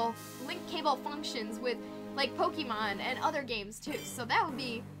link cable functions with like Pokemon and other games too. So that would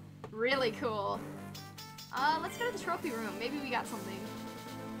be really cool. Let's go to the trophy room. Maybe we got something.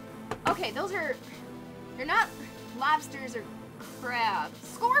 Okay, they're not lobsters or crabs.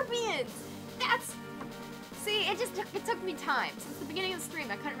 Scorpions! See, it took me time. Since the beginning of the stream,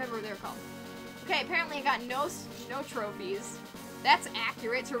 I couldn't remember what they were called. Okay, apparently I got no trophies. That's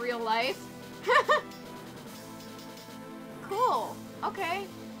accurate to real life. Cool. Okay.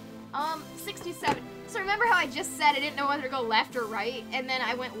 67. So remember how I just said I didn't know whether to go left or right, and then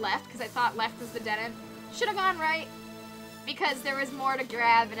I went left because I thought left was the dead end? Should have gone right because there was more to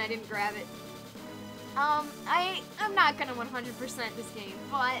grab and I didn't grab it. I'm not gonna 100% this game,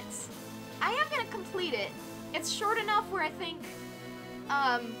 but I am gonna complete it. It's short enough where I think,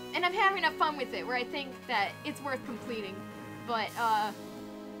 and I'm having enough fun with it where I think that it's worth completing, but, I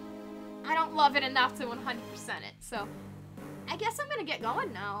don't love it enough to 100% it, so I guess I'm gonna get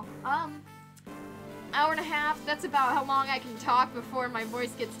going now. Hour and a half, that's about how long I can talk before my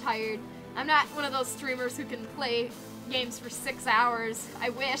voice gets tired. I'm not one of those streamers who can play games for 6 hours. I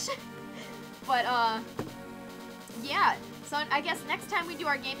wish. But, yeah. So I guess next time we do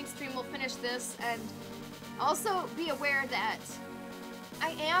our gaming stream, we'll finish this, and also be aware that I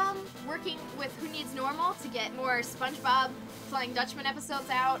am working with Who Needs Normal to get more SpongeBob Flying Dutchman episodes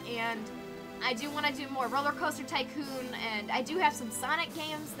out, and I do want to do more Roller Coaster Tycoon, and I do have some Sonic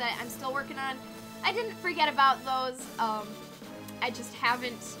games that I'm still working on. I didn't forget about those, I just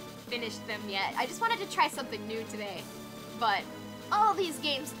haven't finished them yet. I just wanted to try something new today, but all these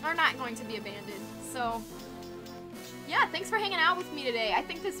games are not going to be abandoned, so yeah, thanks for hanging out with me today. I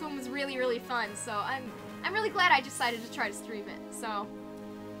think this one was really, really fun, so I'm really glad I decided to try to stream it, so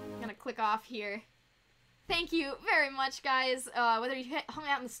I'm gonna click off here. Thank you very much, guys, whether you hung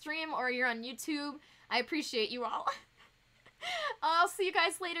out in the stream or you're on YouTube, I appreciate you all. I'll see you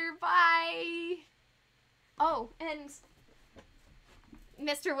guys later, bye! Oh, and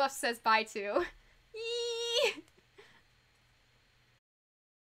Mr. Wolf says bye too. Yee!